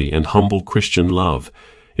holy and humble Christian love,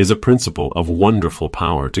 is a principle of wonderful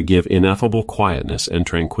power to give ineffable quietness and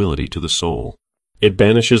tranquility to the soul. It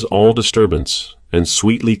banishes all disturbance, and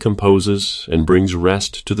sweetly composes and brings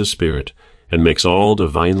rest to the spirit, and makes all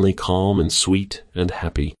divinely calm and sweet and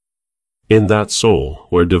happy. In that soul,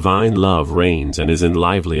 where divine love reigns and is in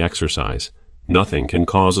lively exercise, nothing can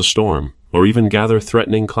cause a storm, or even gather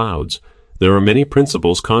threatening clouds. There are many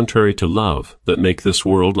principles contrary to love that make this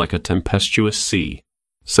world like a tempestuous sea.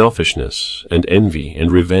 Selfishness, and envy,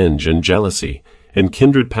 and revenge, and jealousy, and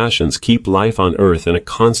kindred passions keep life on earth in a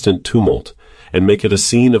constant tumult, and make it a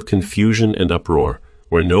scene of confusion and uproar,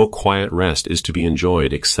 where no quiet rest is to be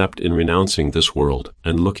enjoyed except in renouncing this world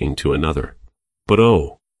and looking to another. But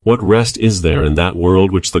oh, what rest is there in that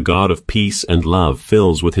world which the God of peace and love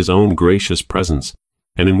fills with his own gracious presence,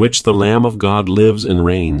 and in which the Lamb of God lives and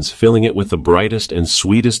reigns, filling it with the brightest and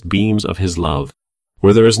sweetest beams of his love,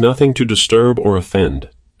 where there is nothing to disturb or offend,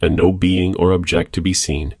 and no being or object to be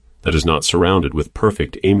seen, that is not surrounded with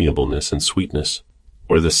perfect amiableness and sweetness,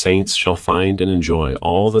 where the saints shall find and enjoy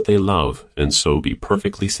all that they love, and so be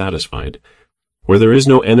perfectly satisfied, where there is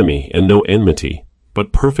no enemy and no enmity,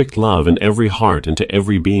 but perfect love in every heart and to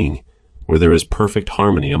every being, where there is perfect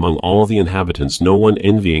harmony among all the inhabitants, no one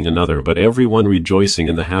envying another, but every one rejoicing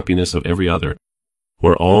in the happiness of every other,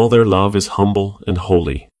 where all their love is humble and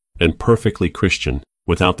holy, and perfectly Christian,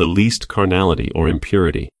 without the least carnality or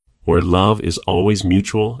impurity, where love is always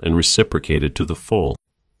mutual and reciprocated to the full,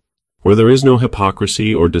 where there is no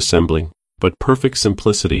hypocrisy or dissembling, but perfect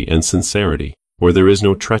simplicity and sincerity, where there is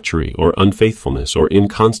no treachery or unfaithfulness or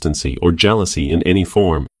inconstancy or jealousy in any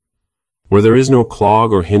form, where there is no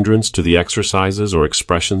clog or hindrance to the exercises or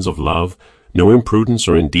expressions of love, no imprudence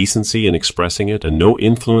or indecency in expressing it, and no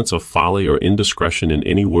influence of folly or indiscretion in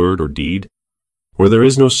any word or deed, where there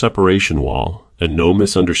is no separation wall, and no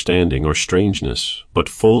misunderstanding or strangeness, but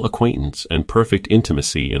full acquaintance and perfect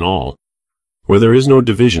intimacy in all, where there is no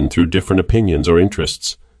division through different opinions or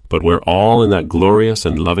interests, but where all in that glorious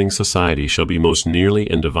and loving society shall be most nearly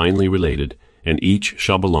and divinely related, and each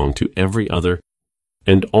shall belong to every other,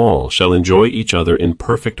 and all shall enjoy each other in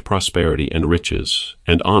perfect prosperity and riches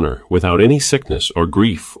and honor, without any sickness or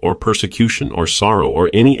grief or persecution or sorrow or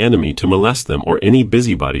any enemy to molest them, or any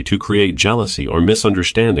busybody to create jealousy or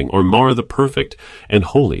misunderstanding or mar the perfect and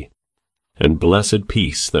holy and blessed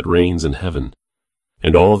peace that reigns in heaven.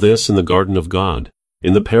 And all this in the garden of God,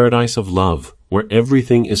 in the paradise of love, where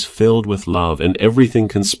everything is filled with love, and everything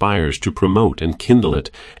conspires to promote and kindle it,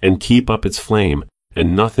 and keep up its flame,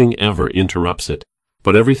 and nothing ever interrupts it.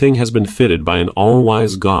 But everything has been fitted by an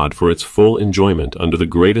all-wise God for its full enjoyment under the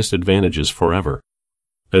greatest advantages forever.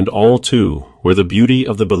 And all, too, where the beauty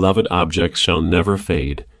of the beloved objects shall never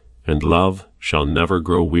fade, and love shall never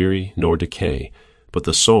grow weary nor decay, but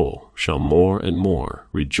the soul shall more and more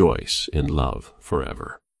rejoice in love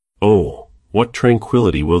forever. Oh, what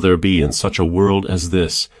tranquility will there be in such a world as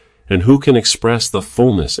this, and who can express the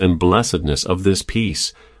fullness and blessedness of this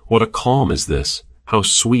peace? What a calm is this! How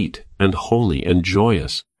sweet and holy and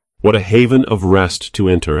joyous! What a haven of rest to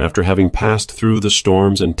enter after having passed through the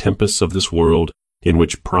storms and tempests of this world, in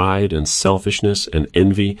which pride and selfishness and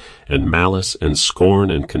envy and malice and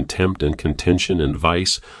scorn and contempt and contention and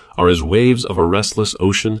vice are as waves of a restless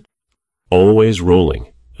ocean, always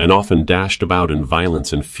rolling, and often dashed about in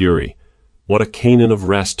violence and fury. What a Canaan of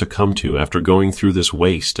rest to come to after going through this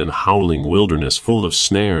waste and howling wilderness full of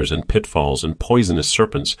snares and pitfalls and poisonous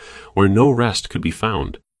serpents, where no rest could be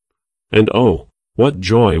found. And oh, what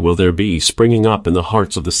joy will there be springing up in the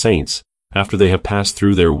hearts of the saints, after they have passed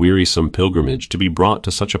through their wearisome pilgrimage, to be brought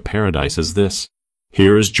to such a paradise as this!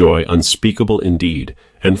 Here is joy unspeakable indeed,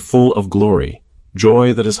 and full of glory,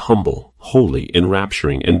 joy that is humble, holy,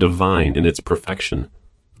 enrapturing, and divine in its perfection.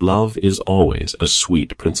 Love is always a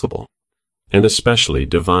sweet principle, and especially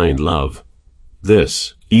divine love.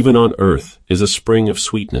 This, even on earth, is a spring of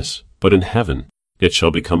sweetness, but in heaven It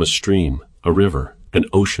shall become a stream, a river, an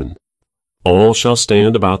ocean. All shall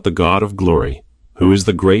stand about the God of glory, who is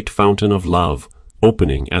the great fountain of love,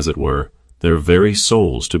 opening, as it were, their very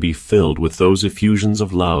souls to be filled with those effusions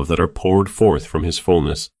of love that are poured forth from his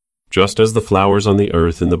fullness, just as the flowers on the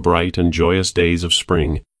earth in the bright and joyous days of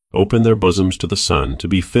spring open their bosoms to the sun to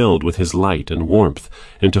be filled with his light and warmth,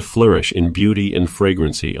 and to flourish in beauty and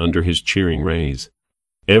fragrancy under his cheering rays.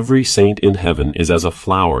 Every saint in heaven is as a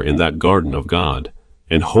flower in that garden of God,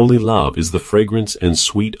 and holy love is the fragrance and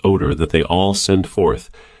sweet odor that they all send forth,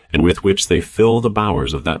 and with which they fill the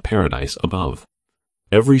bowers of that paradise above.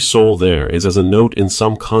 Every soul there is as a note in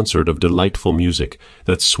some concert of delightful music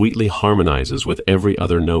that sweetly harmonizes with every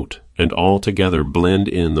other note, and all together blend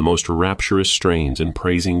in the most rapturous strains in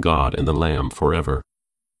praising God and the Lamb forever.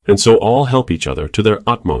 And so all help each other to their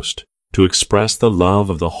utmost to express the love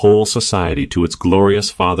of the whole society to its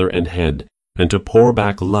glorious Father and Head, and to pour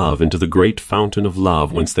back love into the great fountain of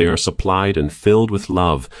love whence they are supplied and filled with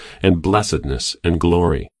love and blessedness and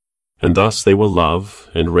glory. And thus they will love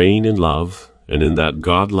and reign in love, and in that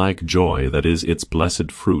God-like joy that is its blessed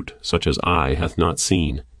fruit, such as eye hath not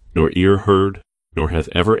seen, nor ear heard, nor hath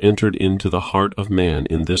ever entered into the heart of man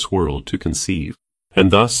in this world to conceive. And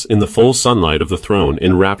thus, in the full sunlight of the throne,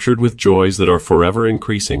 enraptured with joys that are forever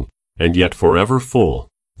increasing, and yet forever full,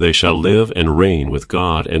 they shall live and reign with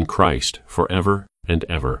God and Christ forever and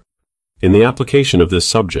ever. In the application of this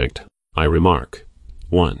subject, I remark,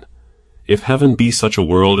 1. If heaven be such a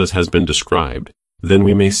world as has been described, then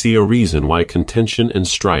we may see a reason why contention and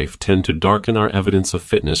strife tend to darken our evidence of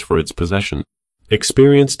fitness for its possession.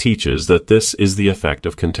 Experience teaches that this is the effect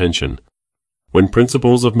of contention. When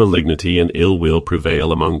principles of malignity and ill will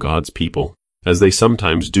prevail among God's people, as they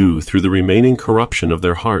sometimes do through the remaining corruption of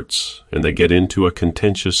their hearts, and they get into a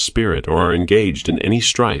contentious spirit or are engaged in any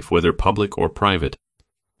strife, whether public or private,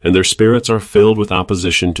 and their spirits are filled with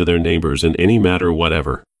opposition to their neighbors in any matter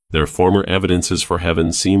whatever, their former evidences for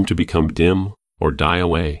heaven seem to become dim or die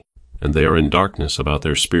away, and they are in darkness about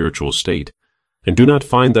their spiritual state, and do not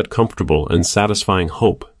find that comfortable and satisfying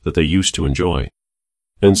hope that they used to enjoy.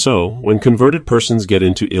 And so, when converted persons get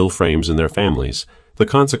into ill frames in their families, the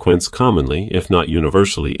consequence commonly, if not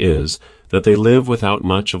universally, is that they live without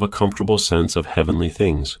much of a comfortable sense of heavenly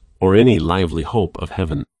things, or any lively hope of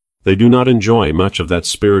heaven. They do not enjoy much of that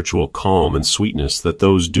spiritual calm and sweetness that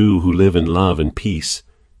those do who live in love and peace.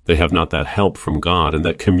 They have not that help from God and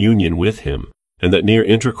that communion with Him, and that near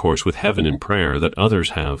intercourse with heaven in prayer that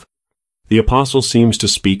others have. The apostle seems to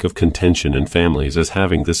speak of contention in families as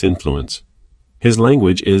having this influence. His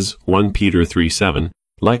language is 1 Peter 3:7,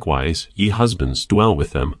 Likewise, ye husbands, dwell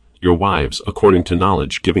with them, your wives, according to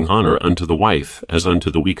knowledge, giving honor unto the wife as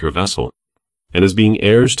unto the weaker vessel, and as being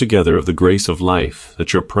heirs together of the grace of life,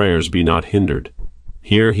 that your prayers be not hindered.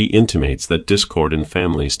 Here he intimates that discord in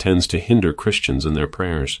families tends to hinder Christians in their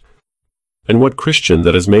prayers. And what Christian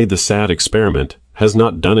that has made the sad experiment has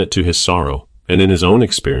not done it to his sorrow, and in his own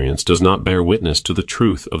experience does not bear witness to the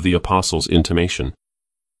truth of the apostle's intimation?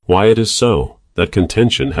 Why it is so that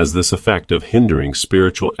contention has this effect of hindering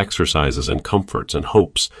spiritual exercises and comforts and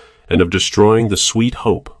hopes, and of destroying the sweet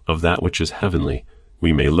hope of that which is heavenly,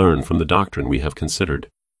 we may learn from the doctrine we have considered.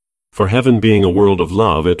 For heaven being a world of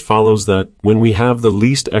love, it follows that when we have the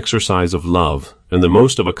least exercise of love, and the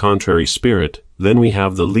most of a contrary spirit, then we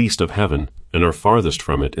have the least of heaven, and are farthest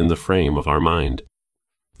from it in the frame of our mind.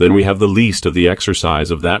 Then we have the least of the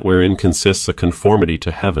exercise of that wherein consists a conformity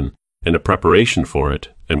to heaven, and a preparation for it,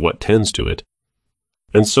 and what tends to it.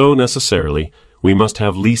 And so, necessarily, we must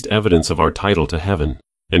have least evidence of our title to heaven,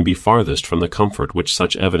 and be farthest from the comfort which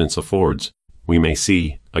such evidence affords. We may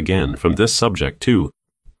see, again, from this subject too,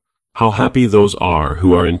 how happy those are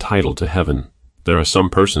who are entitled to heaven. There are some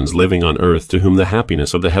persons living on earth to whom the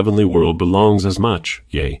happiness of the heavenly world belongs as much,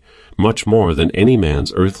 yea, much more than any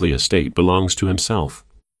man's earthly estate belongs to himself.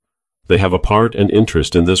 They have a part and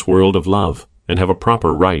interest in this world of love, and have a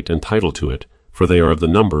proper right and title to it, for they are of the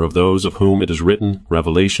number of those of whom it is written,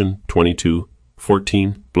 Revelation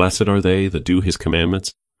 22:14, Blessed are they that do his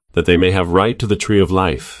commandments, that they may have right to the tree of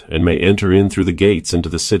life, and may enter in through the gates into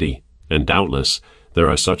the city. And doubtless there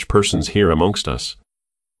are such persons here amongst us.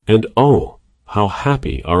 And oh, how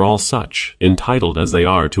happy are all such, entitled as they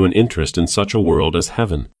are to an interest in such a world as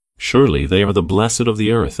heaven. Surely they are the blessed of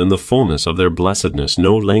the earth, and the fullness of their blessedness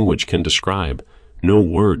no language can describe, no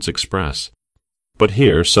words express. But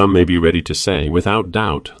here some may be ready to say, without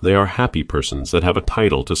doubt, they are happy persons that have a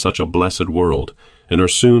title to such a blessed world, and are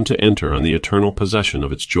soon to enter on the eternal possession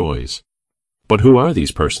of its joys. But who are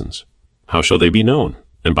these persons? How shall they be known,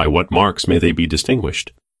 and by what marks may they be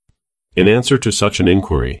distinguished? In answer to such an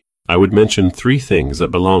inquiry, I would mention 3 things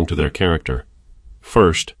that belong to their character.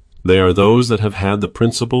 First, they are those that have had the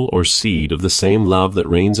principle or seed of the same love that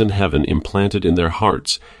reigns in heaven implanted in their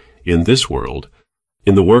hearts, in this world,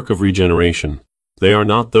 in the work of regeneration. They are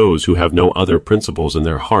not those who have no other principles in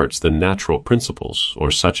their hearts than natural principles,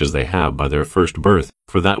 or such as they have by their first birth,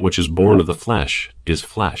 for that which is born of the flesh is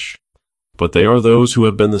flesh. But they are those who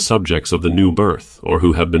have been the subjects of the new birth, or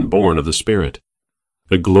who have been born of the Spirit.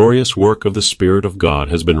 The glorious work of the Spirit of God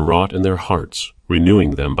has been wrought in their hearts,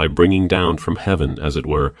 renewing them by bringing down from heaven, as it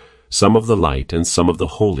were, some of the light and some of the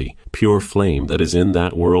holy, pure flame that is in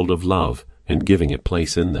that world of love, and giving it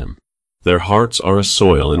place in them. Their hearts are a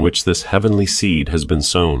soil in which this heavenly seed has been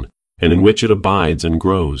sown, and in which it abides and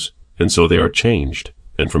grows, and so they are changed,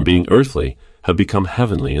 and from being earthly, have become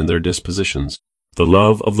heavenly in their dispositions. The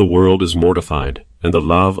love of the world is mortified, and the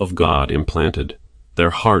love of God implanted.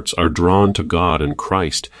 Their hearts are drawn to God and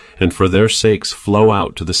Christ, and for their sakes flow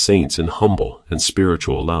out to the saints in humble and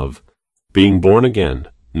spiritual love. Being born again,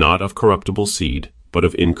 not of corruptible seed, but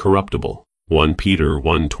of incorruptible, 1 Peter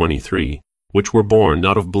 1:23, which were born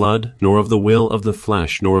not of blood, nor of the will of the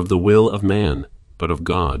flesh, nor of the will of man, but of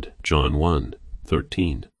God, John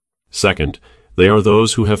 1:13. Second, they are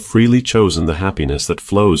those who have freely chosen the happiness that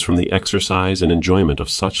flows from the exercise and enjoyment of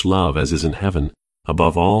such love as is in heaven,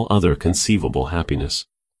 above all other conceivable happiness.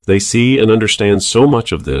 They see and understand so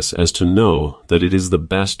much of this as to know that it is the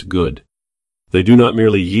best good. They do not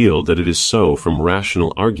merely yield that it is so from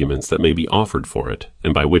rational arguments that may be offered for it,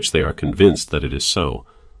 and by which they are convinced that it is so,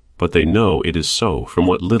 but they know it is so from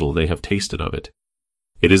what little they have tasted of it.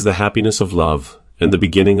 It is the happiness of love, and the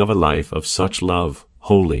beginning of a life of such love,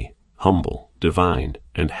 holy, humble, divine,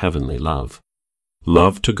 and heavenly love.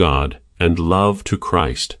 Love to God, and love to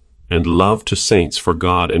Christ, and love to saints for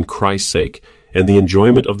God and Christ's sake, and the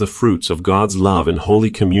enjoyment of the fruits of God's love in holy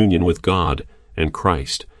communion with God and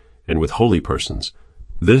Christ, and with holy persons.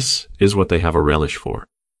 This is what they have a relish for.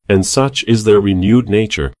 And such is their renewed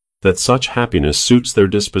nature, that such happiness suits their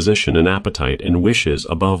disposition and appetite and wishes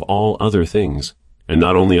above all other things, and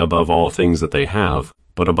not only above all things that they have,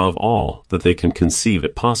 but above all that they can conceive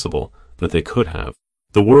it possible that they could have.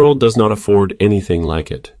 The world does not afford anything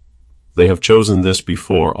like it. They have chosen this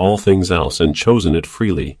before all things else, and chosen it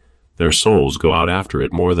freely. Their souls go out after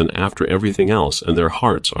it more than after everything else, and their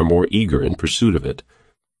hearts are more eager in pursuit of it.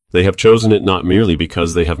 They have chosen it not merely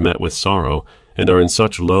because they have met with sorrow, and are in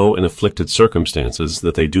such low and afflicted circumstances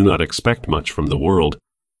that they do not expect much from the world,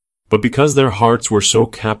 but because their hearts were so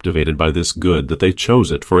captivated by this good that they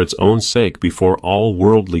chose it for its own sake before all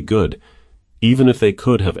worldly good, even if they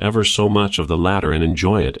could have ever so much of the latter and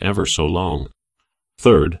enjoy it ever so long.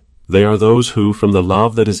 Third, they are those who, from the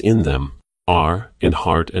love that is in them, are, in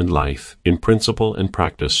heart and life, in principle and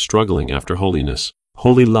practice, struggling after holiness.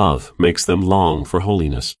 Holy love makes them long for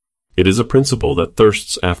holiness. It is a principle that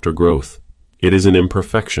thirsts after growth. It is an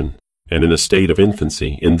imperfection, and in a state of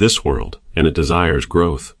infancy in this world, and it desires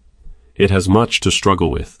growth. It has much to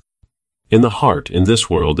struggle with. In the heart, in this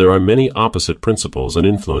world, there are many opposite principles and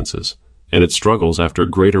influences, and it struggles after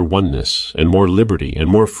greater oneness, and more liberty, and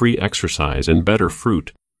more free exercise, and better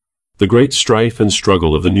fruit. The great strife and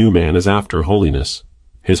struggle of the new man is after holiness.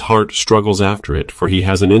 His heart struggles after it, for he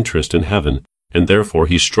has an interest in heaven, and therefore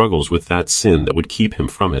he struggles with that sin that would keep him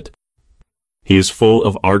from it. He is full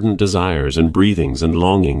of ardent desires and breathings and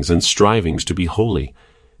longings and strivings to be holy,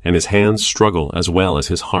 and his hands struggle as well as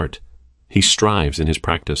his heart. He strives in his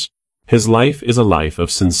practice. His life is a life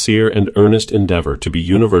of sincere and earnest endeavor to be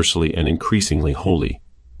universally and increasingly holy.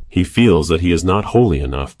 He feels that he is not holy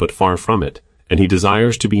enough, but far from it, and he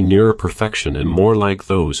desires to be nearer perfection and more like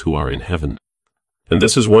those who are in heaven. And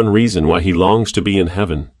this is one reason why he longs to be in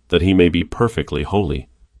heaven, that he may be perfectly holy.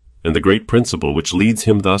 And the great principle which leads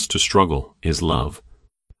him thus to struggle is love.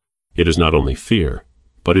 It is not only fear,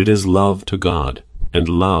 but it is love to God, and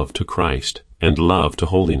love to Christ, and love to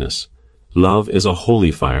holiness. Love is a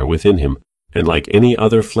holy fire within him, and like any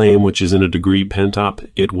other flame which is in a degree pent up,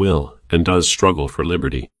 it will, and does struggle for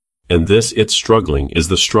liberty. And this its struggling is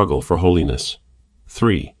the struggle for holiness.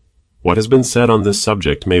 3. What has been said on this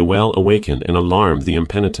subject may well awaken and alarm the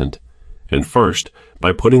impenitent. And first,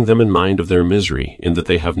 by putting them in mind of their misery, in that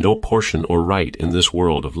they have no portion or right in this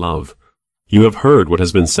world of love. You have heard what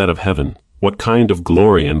has been said of heaven, what kind of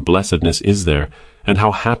glory and blessedness is there, and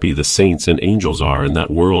how happy the saints and angels are in that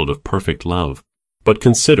world of perfect love. But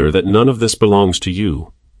consider that none of this belongs to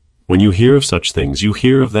you. When you hear of such things, you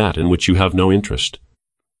hear of that in which you have no interest.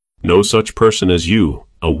 No such person as you,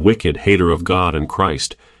 a wicked hater of God and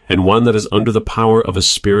Christ, and one that is under the power of a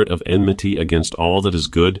spirit of enmity against all that is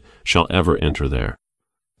good, shall ever enter there.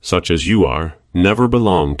 Such as you are, never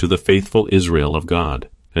belong to the faithful Israel of God,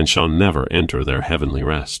 and shall never enter their heavenly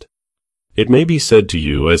rest. It may be said to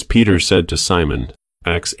you, as Peter said to Simon,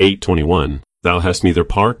 Acts 8:21, Thou hast neither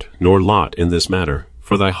part nor lot in this matter,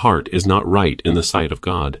 for thy heart is not right in the sight of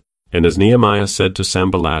God. And as Nehemiah said to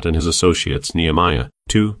Sanballat and his associates, Nehemiah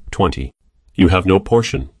 2:20, You have no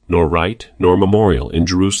portion, nor right, nor memorial in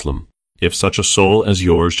Jerusalem. If such a soul as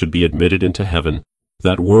yours should be admitted into heaven,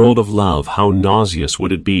 that world of love, how nauseous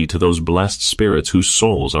would it be to those blessed spirits whose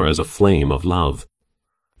souls are as a flame of love?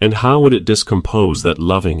 And how would it discompose that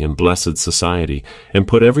loving and blessed society, and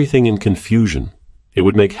put everything in confusion? It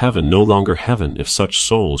would make heaven no longer heaven if such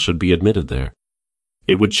souls should be admitted there.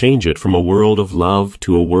 It would change it from a world of love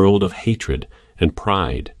to a world of hatred, and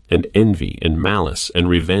pride, and envy, and malice, and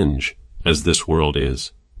revenge, as this world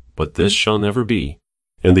is. But this shall never be.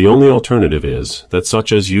 And the only alternative is, that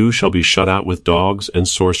such as you shall be shut out with dogs, and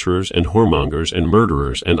sorcerers, and whoremongers, and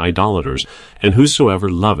murderers, and idolaters, and whosoever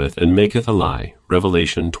loveth and maketh a lie.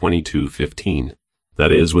 Revelation 22:15.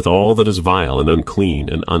 That is, with all that is vile and unclean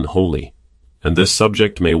and unholy. And this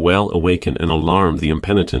subject may well awaken and alarm the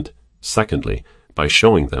impenitent, secondly, by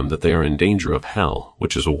showing them that they are in danger of hell,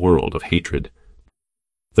 which is a world of hatred.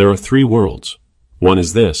 There are three worlds. One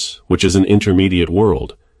is this, which is an intermediate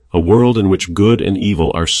world, a world in which good and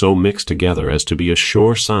evil are so mixed together as to be a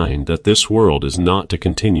sure sign that this world is not to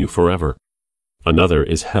continue forever. Another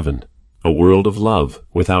is heaven, a world of love,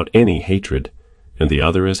 without any hatred. And the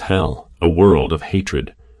other is hell, a world of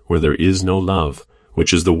hatred, where there is no love,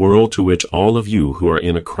 which is the world to which all of you who are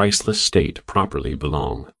in a Christless state properly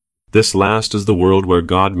belong. This last is the world where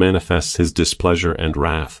God manifests his displeasure and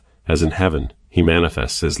wrath, as in heaven he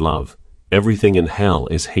manifests his love. Everything in hell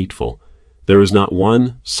is hateful. There is not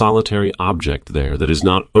one solitary object there that is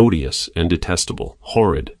not odious and detestable,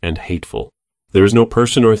 horrid and hateful. There is no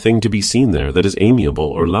person or thing to be seen there that is amiable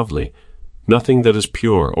or lovely, nothing that is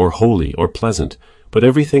pure or holy or pleasant, but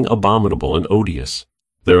everything abominable and odious.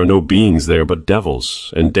 There are no beings there but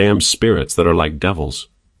devils, and damned spirits that are like devils.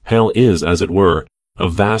 Hell is, as it were, a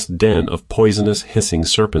vast den of poisonous hissing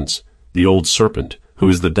serpents, the old serpent, who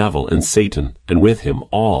is the devil and Satan, and with him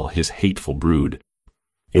all his hateful brood.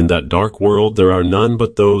 In that dark world there are none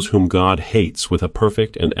but those whom God hates with a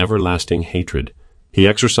perfect and everlasting hatred. He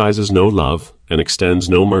exercises no love, and extends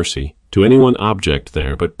no mercy to any one object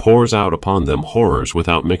there, but pours out upon them horrors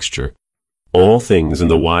without mixture. All things in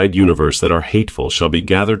the wide universe that are hateful shall be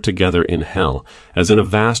gathered together in hell, as in a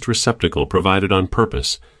vast receptacle provided on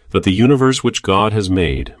purpose, that the universe which God has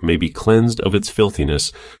made may be cleansed of its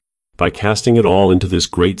filthiness by casting it all into this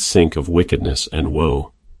great sink of wickedness and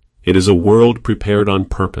woe. It is a world prepared on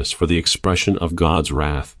purpose for the expression of God's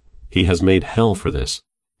wrath. He has made hell for this,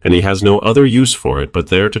 and he has no other use for it but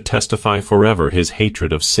there to testify forever his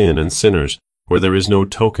hatred of sin and sinners. Where there is no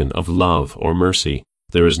token of love or mercy,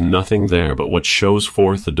 there is nothing there but what shows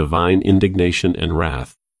forth the divine indignation and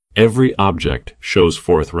wrath. Every object shows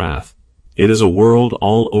forth wrath. It is a world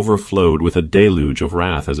all overflowed with a deluge of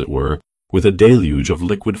wrath, as it were, with a deluge of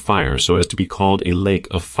liquid fire, so as to be called a lake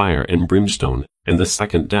of fire and brimstone, and the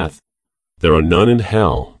second death. There are none in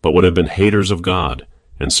hell but what have been haters of God,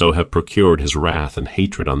 and so have procured his wrath and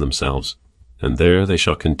hatred on themselves, and there they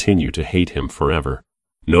shall continue to hate him forever.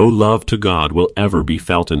 No love to God will ever be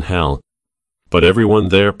felt in hell, but everyone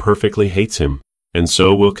there perfectly hates him, and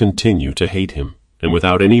so will continue to hate him, and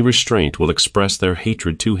without any restraint will express their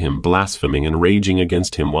hatred to him, blaspheming and raging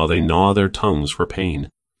against him while they gnaw their tongues for pain.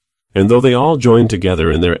 And though they all join together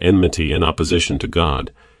in their enmity and opposition to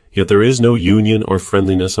God, yet there is no union or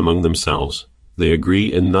friendliness among themselves. They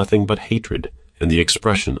agree in nothing but hatred, and the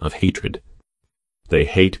expression of hatred. They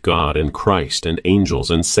hate God and Christ and angels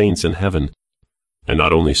and saints in heaven. And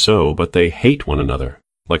not only so, but they hate one another,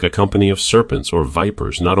 like a company of serpents or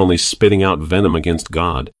vipers, not only spitting out venom against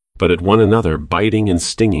God, but at one another biting and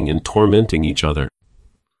stinging and tormenting each other.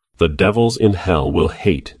 The devils in hell will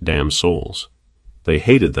hate damned souls. They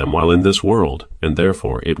hated them while in this world, and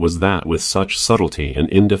therefore it was that with such subtlety and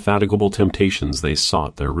indefatigable temptations they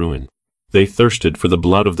sought their ruin. They thirsted for the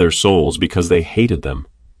blood of their souls because they hated them.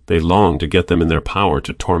 They longed to get them in their power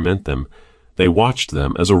to torment them. They watched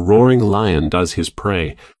them as a roaring lion does his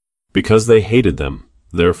prey. Because they hated them,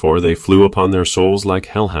 therefore they flew upon their souls like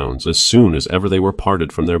hellhounds as soon as ever they were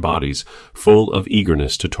parted from their bodies, full of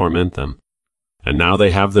eagerness to torment them. And now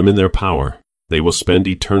they have them in their power. They will spend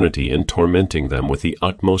eternity in tormenting them with the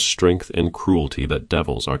utmost strength and cruelty that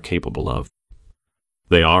devils are capable of.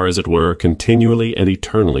 They are, as it were, continually and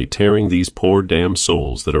eternally tearing these poor damned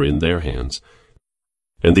souls that are in their hands.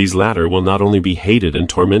 And these latter will not only be hated and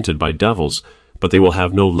tormented by devils, but they will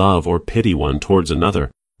have no love or pity one towards another,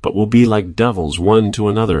 but will be like devils one to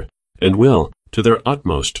another, and will, to their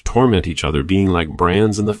utmost, torment each other, being like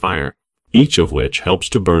brands in the fire. each of which helps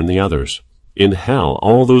to burn the others. In hell,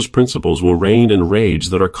 all those principles will reign and rage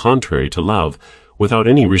that are contrary to love, without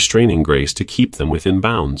any restraining grace to keep them within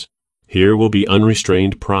bounds. Here will be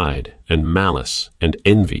unrestrained pride, and malice, and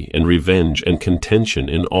envy, and revenge, and contention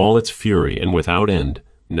in all its fury and without end,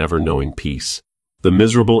 never knowing peace. The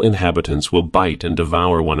miserable inhabitants will bite and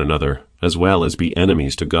devour one another, as well as be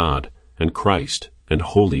enemies to God, and Christ, and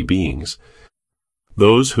holy beings.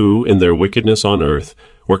 Those who, in their wickedness on earth,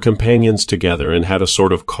 were companions together and had a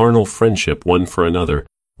sort of carnal friendship one for another,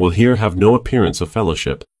 will here have no appearance of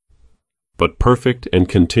fellowship. But perfect and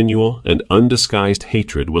continual and undisguised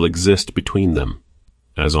hatred will exist between them.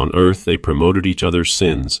 As on earth they promoted each other's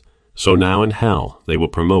sins, so now in hell they will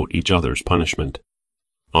promote each other's punishment.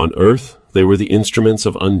 On earth they were the instruments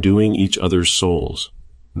of undoing each other's souls.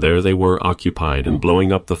 There they were occupied in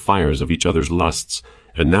blowing up the fires of each other's lusts,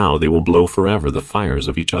 and now they will blow forever the fires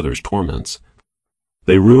of each other's torments.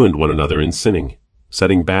 They ruined one another in sinning,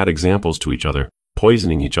 setting bad examples to each other,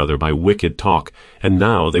 poisoning each other by wicked talk, and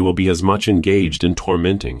now they will be as much engaged in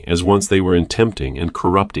tormenting as once they were in tempting and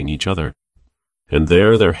corrupting each other. And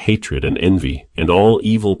there their hatred and envy and all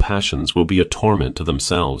evil passions will be a torment to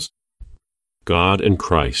themselves. God and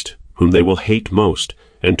Christ, whom they will hate most,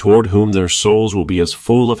 and toward whom their souls will be as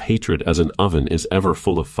full of hatred as an oven is ever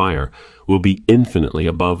full of fire, will be infinitely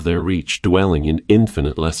above their reach, dwelling in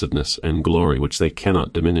infinite blessedness and glory which they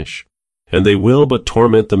cannot diminish. And they will but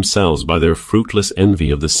torment themselves by their fruitless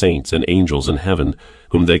envy of the saints and angels in heaven,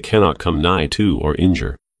 whom they cannot come nigh to or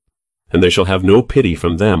injure. And they shall have no pity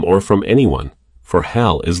from them or from anyone, for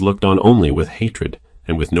hell is looked on only with hatred,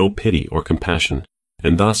 and with no pity or compassion,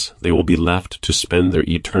 and thus they will be left to spend their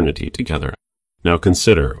eternity together. Now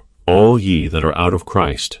consider, all ye that are out of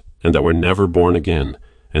Christ, and that were never born again,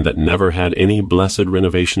 and that never had any blessed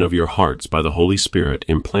renovation of your hearts by the Holy Spirit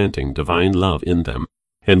implanting divine love in them,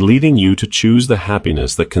 and leading you to choose the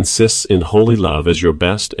happiness that consists in holy love as your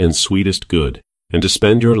best and sweetest good, and to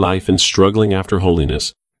spend your life in struggling after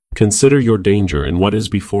holiness, consider your danger and what is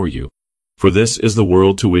before you. For this is the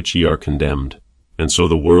world to which ye are condemned, and so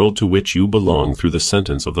the world to which you belong through the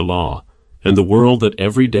sentence of the law, and the world that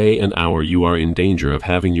every day and hour you are in danger of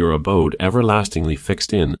having your abode everlastingly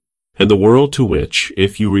fixed in, and the world to which,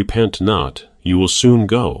 if you repent not, you will soon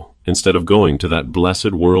go, instead of going to that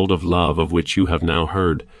blessed world of love of which you have now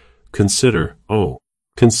heard. Consider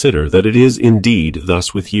that it is indeed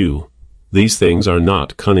thus with you. These things are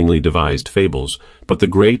not cunningly devised fables, but the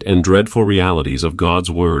great and dreadful realities of God's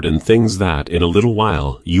word, and things that, in a little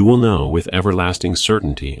while, you will know with everlasting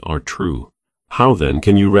certainty are true. How then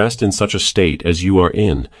can you rest in such a state as you are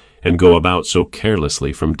in, and go about so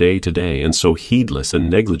carelessly from day to day, and so heedless and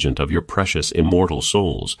negligent of your precious immortal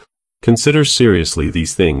souls? Consider seriously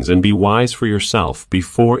these things, and be wise for yourself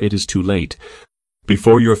before it is too late,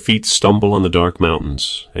 before your feet stumble on the dark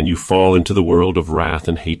mountains, and you fall into the world of wrath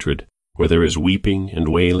and hatred, where there is weeping and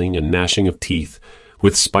wailing and gnashing of teeth,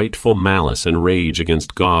 with spiteful malice and rage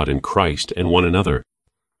against God and Christ and one another,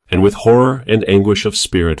 and with horror and anguish of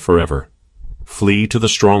spirit forever. Flee to the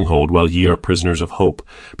stronghold while ye are prisoners of hope,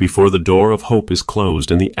 before the door of hope is closed,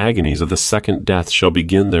 and the agonies of the second death shall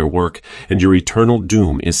begin their work, and your eternal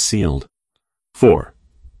doom is sealed. 4.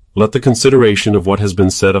 Let the consideration of what has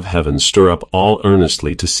been said of heaven stir up all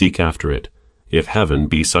earnestly to seek after it. If heaven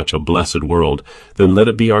be such a blessed world, then let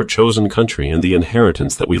it be our chosen country and the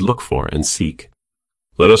inheritance that we look for and seek.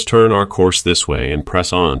 Let us turn our course this way and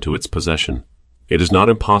press on to its possession. It is not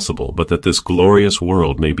impossible but that this glorious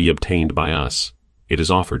world may be obtained by us. It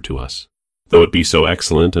is offered to us. Though it be so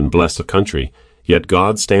excellent and blessed a country, yet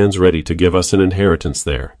God stands ready to give us an inheritance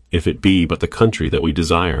there, if it be but the country that we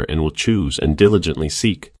desire and will choose and diligently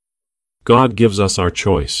seek. God gives us our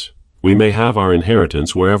choice. We may have our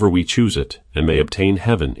inheritance wherever we choose it, and may obtain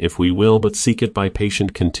heaven if we will but seek it by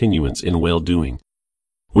patient continuance in well-doing.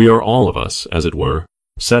 We are all of us, as it were,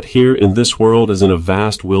 set here in this world as in a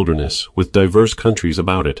vast wilderness, with diverse countries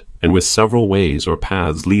about it, and with several ways or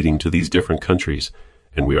paths leading to these different countries,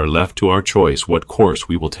 and we are left to our choice what course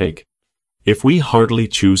we will take. If we heartily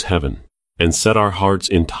choose heaven, and set our hearts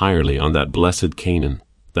entirely on that blessed Canaan,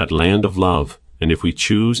 that land of love, and if we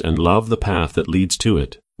choose and love the path that leads to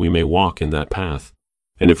it, we may walk in that path.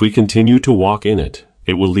 And if we continue to walk in it,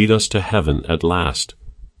 it will lead us to heaven at last.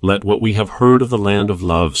 Let what we have heard of the land of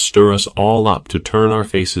love stir us all up to turn our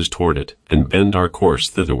faces toward it, and bend our course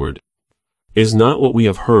thitherward. Is not what we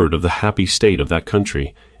have heard of the happy state of that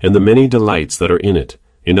country, and the many delights that are in it,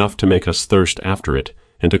 enough to make us thirst after it,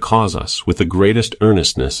 and to cause us, with the greatest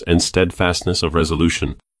earnestness and steadfastness of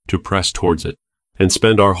resolution, to press towards it, and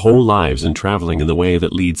spend our whole lives in traveling in the way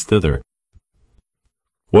that leads thither?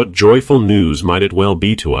 What joyful news might it well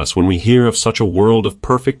be to us when we hear of such a world of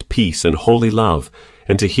perfect peace and holy love,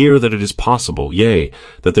 and to hear that it is possible, yea,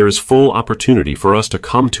 that there is full opportunity for us to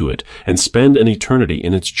come to it and spend an eternity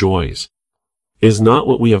in its joys. Is not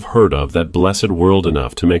what we have heard of that blessed world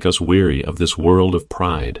enough to make us weary of this world of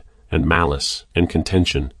pride, and malice, and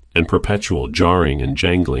contention, and perpetual jarring and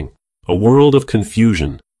jangling, a world of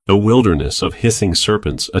confusion, a wilderness of hissing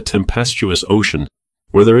serpents, a tempestuous ocean,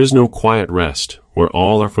 where there is no quiet rest, where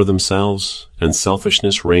all are for themselves, and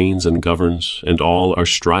selfishness reigns and governs, and all are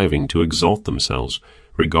striving to exalt themselves,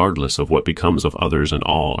 regardless of what becomes of others, and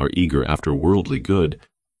all are eager after worldly good,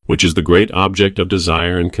 which is the great object of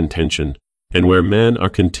desire and contention, and where men are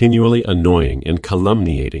continually annoying and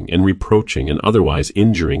calumniating and reproaching and otherwise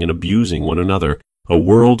injuring and abusing one another, a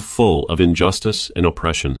world full of injustice and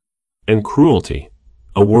oppression and cruelty,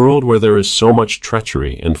 a world where there is so much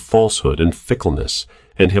treachery and falsehood and fickleness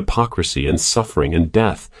and hypocrisy and suffering and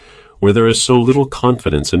death, where there is so little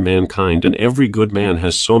confidence in mankind, and every good man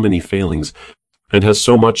has so many failings, and has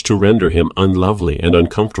so much to render him unlovely and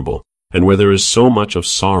uncomfortable, and where there is so much of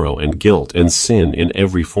sorrow and guilt and sin in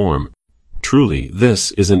every form. Truly,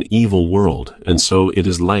 this is an evil world, and so it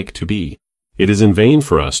is like to be. It is in vain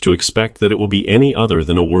for us to expect that it will be any other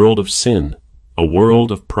than a world of sin, a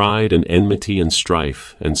world of pride and enmity and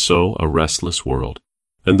strife, and so a restless world.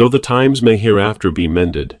 And though the times may hereafter be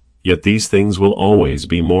mended, yet these things will always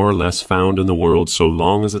be more or less found in the world so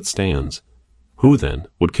long as it stands. Who, then,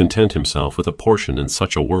 would content himself with a portion in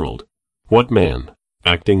such a world? What man,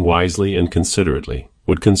 acting wisely and considerately,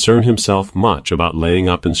 would concern himself much about laying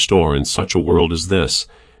up in store in such a world as this,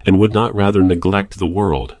 and would not rather neglect the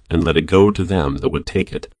world, and let it go to them that would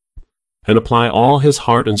take it, and apply all his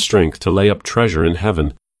heart and strength to lay up treasure in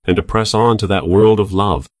heaven, and to press on to that world of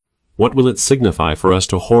love? What will it signify for us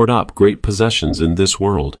to hoard up great possessions in this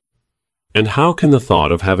world? And how can the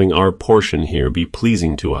thought of having our portion here be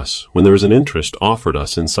pleasing to us, when there is an interest offered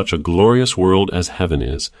us in such a glorious world as heaven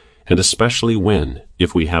is, and especially when,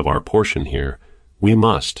 if we have our portion here, we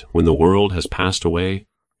must, when the world has passed away,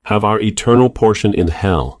 have our eternal portion in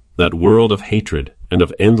hell, that world of hatred and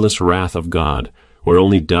of endless wrath of God, where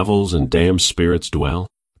only devils and damned spirits dwell?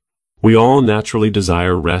 We all naturally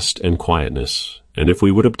desire rest and quietness, and if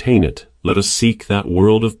we would obtain it, let us seek that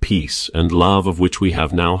world of peace and love of which we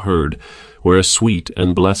have now heard, where a sweet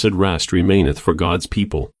and blessed rest remaineth for God's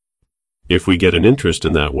people. If we get an interest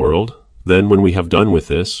in that world, then when we have done with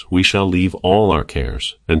this, we shall leave all our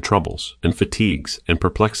cares and troubles and fatigues and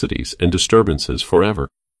perplexities and disturbances forever.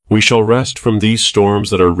 We shall rest from these storms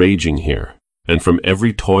that are raging here, and from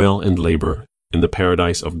every toil and labor, in the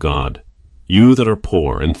paradise of God. You that are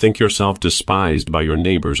poor and think yourself despised by your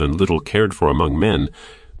neighbors and little cared for among men,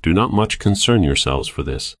 do not much concern yourselves for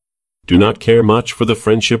this. Do not care much for the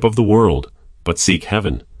friendship of the world, but seek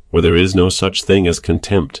heaven, where there is no such thing as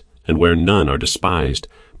contempt, and where none are despised,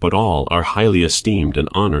 but all are highly esteemed and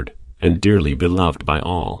honored, and dearly beloved by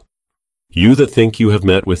all. You that think you have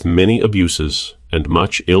met with many abuses, and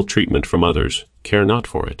much ill treatment from others, care not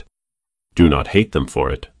for it. Do not hate them for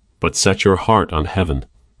it, but set your heart on heaven,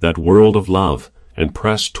 that world of love, and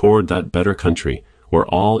press toward that better country, where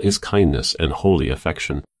all is kindness and holy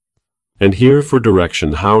affection. And here for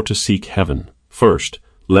direction how to seek heaven. First,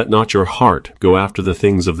 let not your heart go after the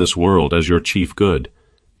things of this world as your chief good.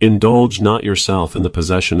 Indulge not yourself in the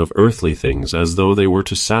possession of earthly things as though they were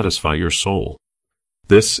to satisfy your soul.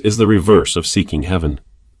 This is the reverse of seeking heaven.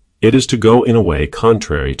 It is to go in a way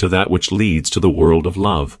contrary to that which leads to the world of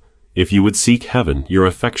love. If you would seek heaven, your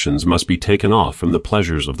affections must be taken off from the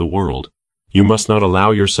pleasures of the world. You must not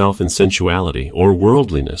allow yourself in sensuality, or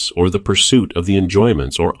worldliness, or the pursuit of the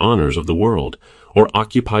enjoyments or honors of the world, or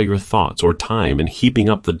occupy your thoughts or time in heaping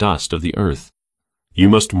up the dust of the earth. You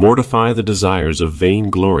must mortify the desires of vain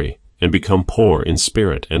glory, and become poor in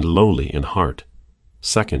spirit and lowly in heart.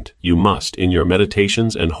 Second, you must, in your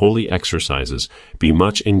meditations and holy exercises, be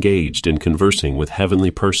much engaged in conversing with heavenly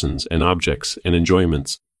persons and objects and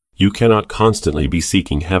enjoyments. You cannot constantly be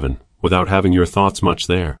seeking heaven without having your thoughts much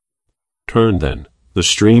there. Turn, then, the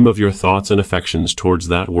stream of your thoughts and affections towards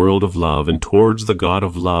that world of love, and towards the God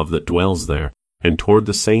of love that dwells there, and toward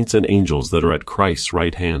the saints and angels that are at Christ's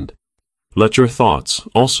right hand. Let your thoughts,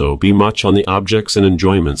 also, be much on the objects and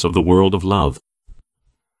enjoyments of the world of love.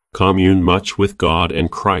 Commune much with God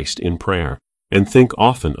and Christ in prayer, and think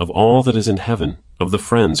often of all that is in heaven, of the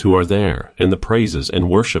friends who are there, and the praises and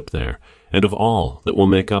worship there, and of all that will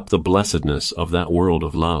make up the blessedness of that world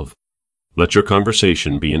of love. Let your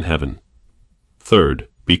conversation be in heaven. Third,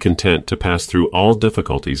 be content to pass through all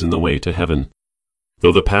difficulties in the way to heaven.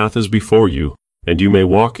 Though the path is before you, and you may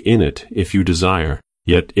walk in it if you desire,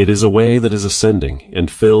 Yet it is a way that is ascending and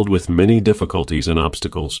filled with many difficulties and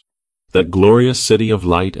obstacles. That glorious city of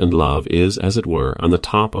light and love is, as it were, on the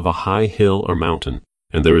top of a high hill or mountain,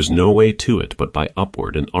 and there is no way to it but by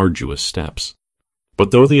upward and arduous steps.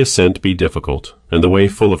 But though the ascent be difficult, and the way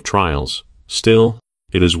full of trials, still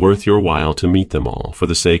it is worth your while to meet them all, for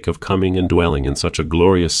the sake of coming and dwelling in such a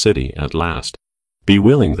glorious city at last. Be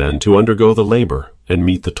willing, then, to undergo the labor, and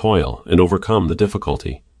meet the toil, and overcome the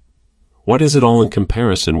difficulty. What is it all in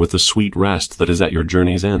comparison with the sweet rest that is at your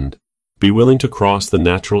journey's end? Be willing to cross the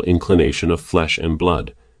natural inclination of flesh and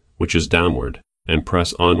blood, which is downward, and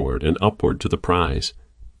press onward and upward to the prize.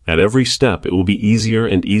 At every step it will be easier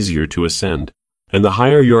and easier to ascend, and the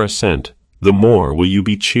higher your ascent, the more will you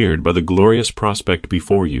be cheered by the glorious prospect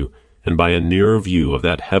before you, and by a nearer view of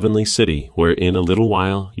that heavenly city where in a little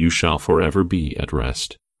while you shall forever be at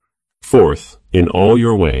rest. Fourth, in all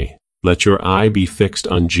your way, let your eye be fixed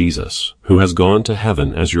on Jesus, who has gone to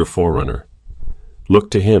heaven as your forerunner. Look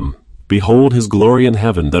to him. Behold his glory in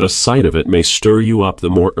heaven, that a sight of it may stir you up the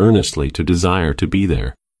more earnestly to desire to be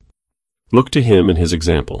there. Look to him and his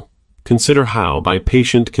example. Consider how, by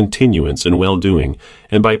patient continuance in well-doing,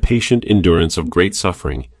 and by patient endurance of great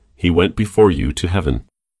suffering, he went before you to heaven.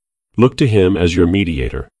 Look to him as your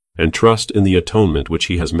mediator, and trust in the atonement which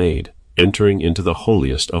he has made, entering into the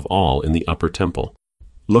holiest of all in the upper temple.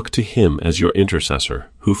 Look to him as your intercessor,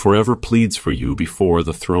 who forever pleads for you before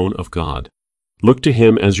the throne of God. Look to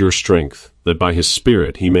him as your strength, that by his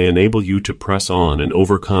Spirit he may enable you to press on and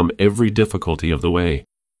overcome every difficulty of the way.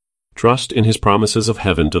 Trust in his promises of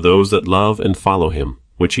heaven to those that love and follow him,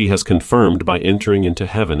 which he has confirmed by entering into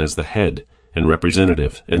heaven as the head and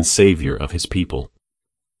representative and Savior of his people.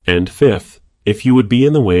 And fifth, if you would be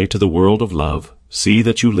in the way to the world of love, see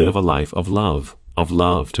that you live a life of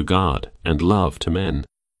love to God and love to men.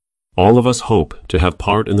 All of us hope to have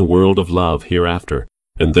part in the world of love hereafter,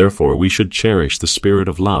 and therefore we should cherish the spirit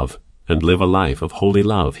of love and live a life of holy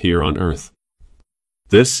love here on earth.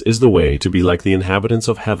 This is the way to be like the inhabitants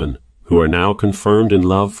of heaven, who are now confirmed in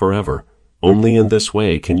love forever. Only in this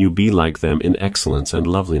way can you be like them in excellence and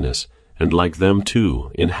loveliness, and like them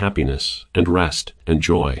too in happiness and rest and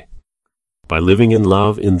joy. By living in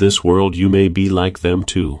love in this world you may be like them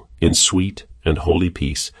too, in sweet and holy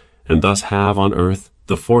peace, and thus have on earth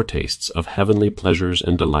the foretastes of heavenly pleasures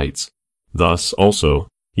and delights. Thus, also,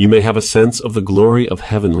 you may have a sense of the glory of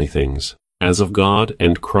heavenly things, as of God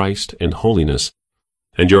and Christ and holiness,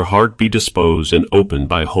 and your heart be disposed and opened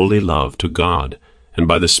by holy love to God, and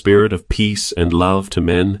by the spirit of peace and love to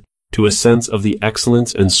men, to a sense of the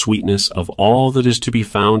excellence and sweetness of all that is to be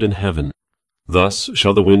found in heaven. Thus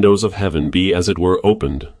shall the windows of heaven be as it were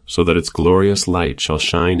opened, so that its glorious light shall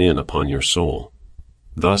shine in upon your soul.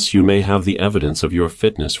 Thus you may have the evidence of your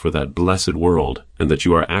fitness for that blessed world, and that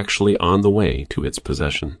you are actually on the way to its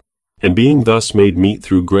possession. And being thus made meet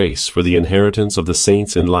through grace for the inheritance of the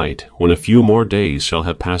saints in light, when a few more days shall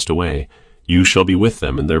have passed away, you shall be with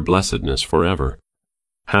them in their blessedness forever.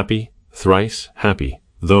 Happy, thrice happy,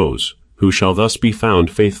 those who shall thus be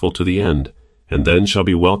found faithful to the end, and then shall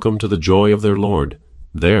be welcome to the joy of their Lord.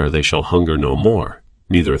 There they shall hunger no more,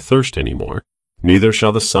 neither thirst any more, neither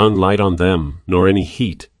shall the sun light on them, nor any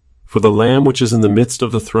heat. For the Lamb which is in the midst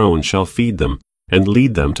of the throne shall feed them, and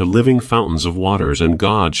lead them to living fountains of waters, and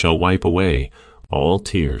God shall wipe away all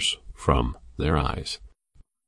tears from their eyes.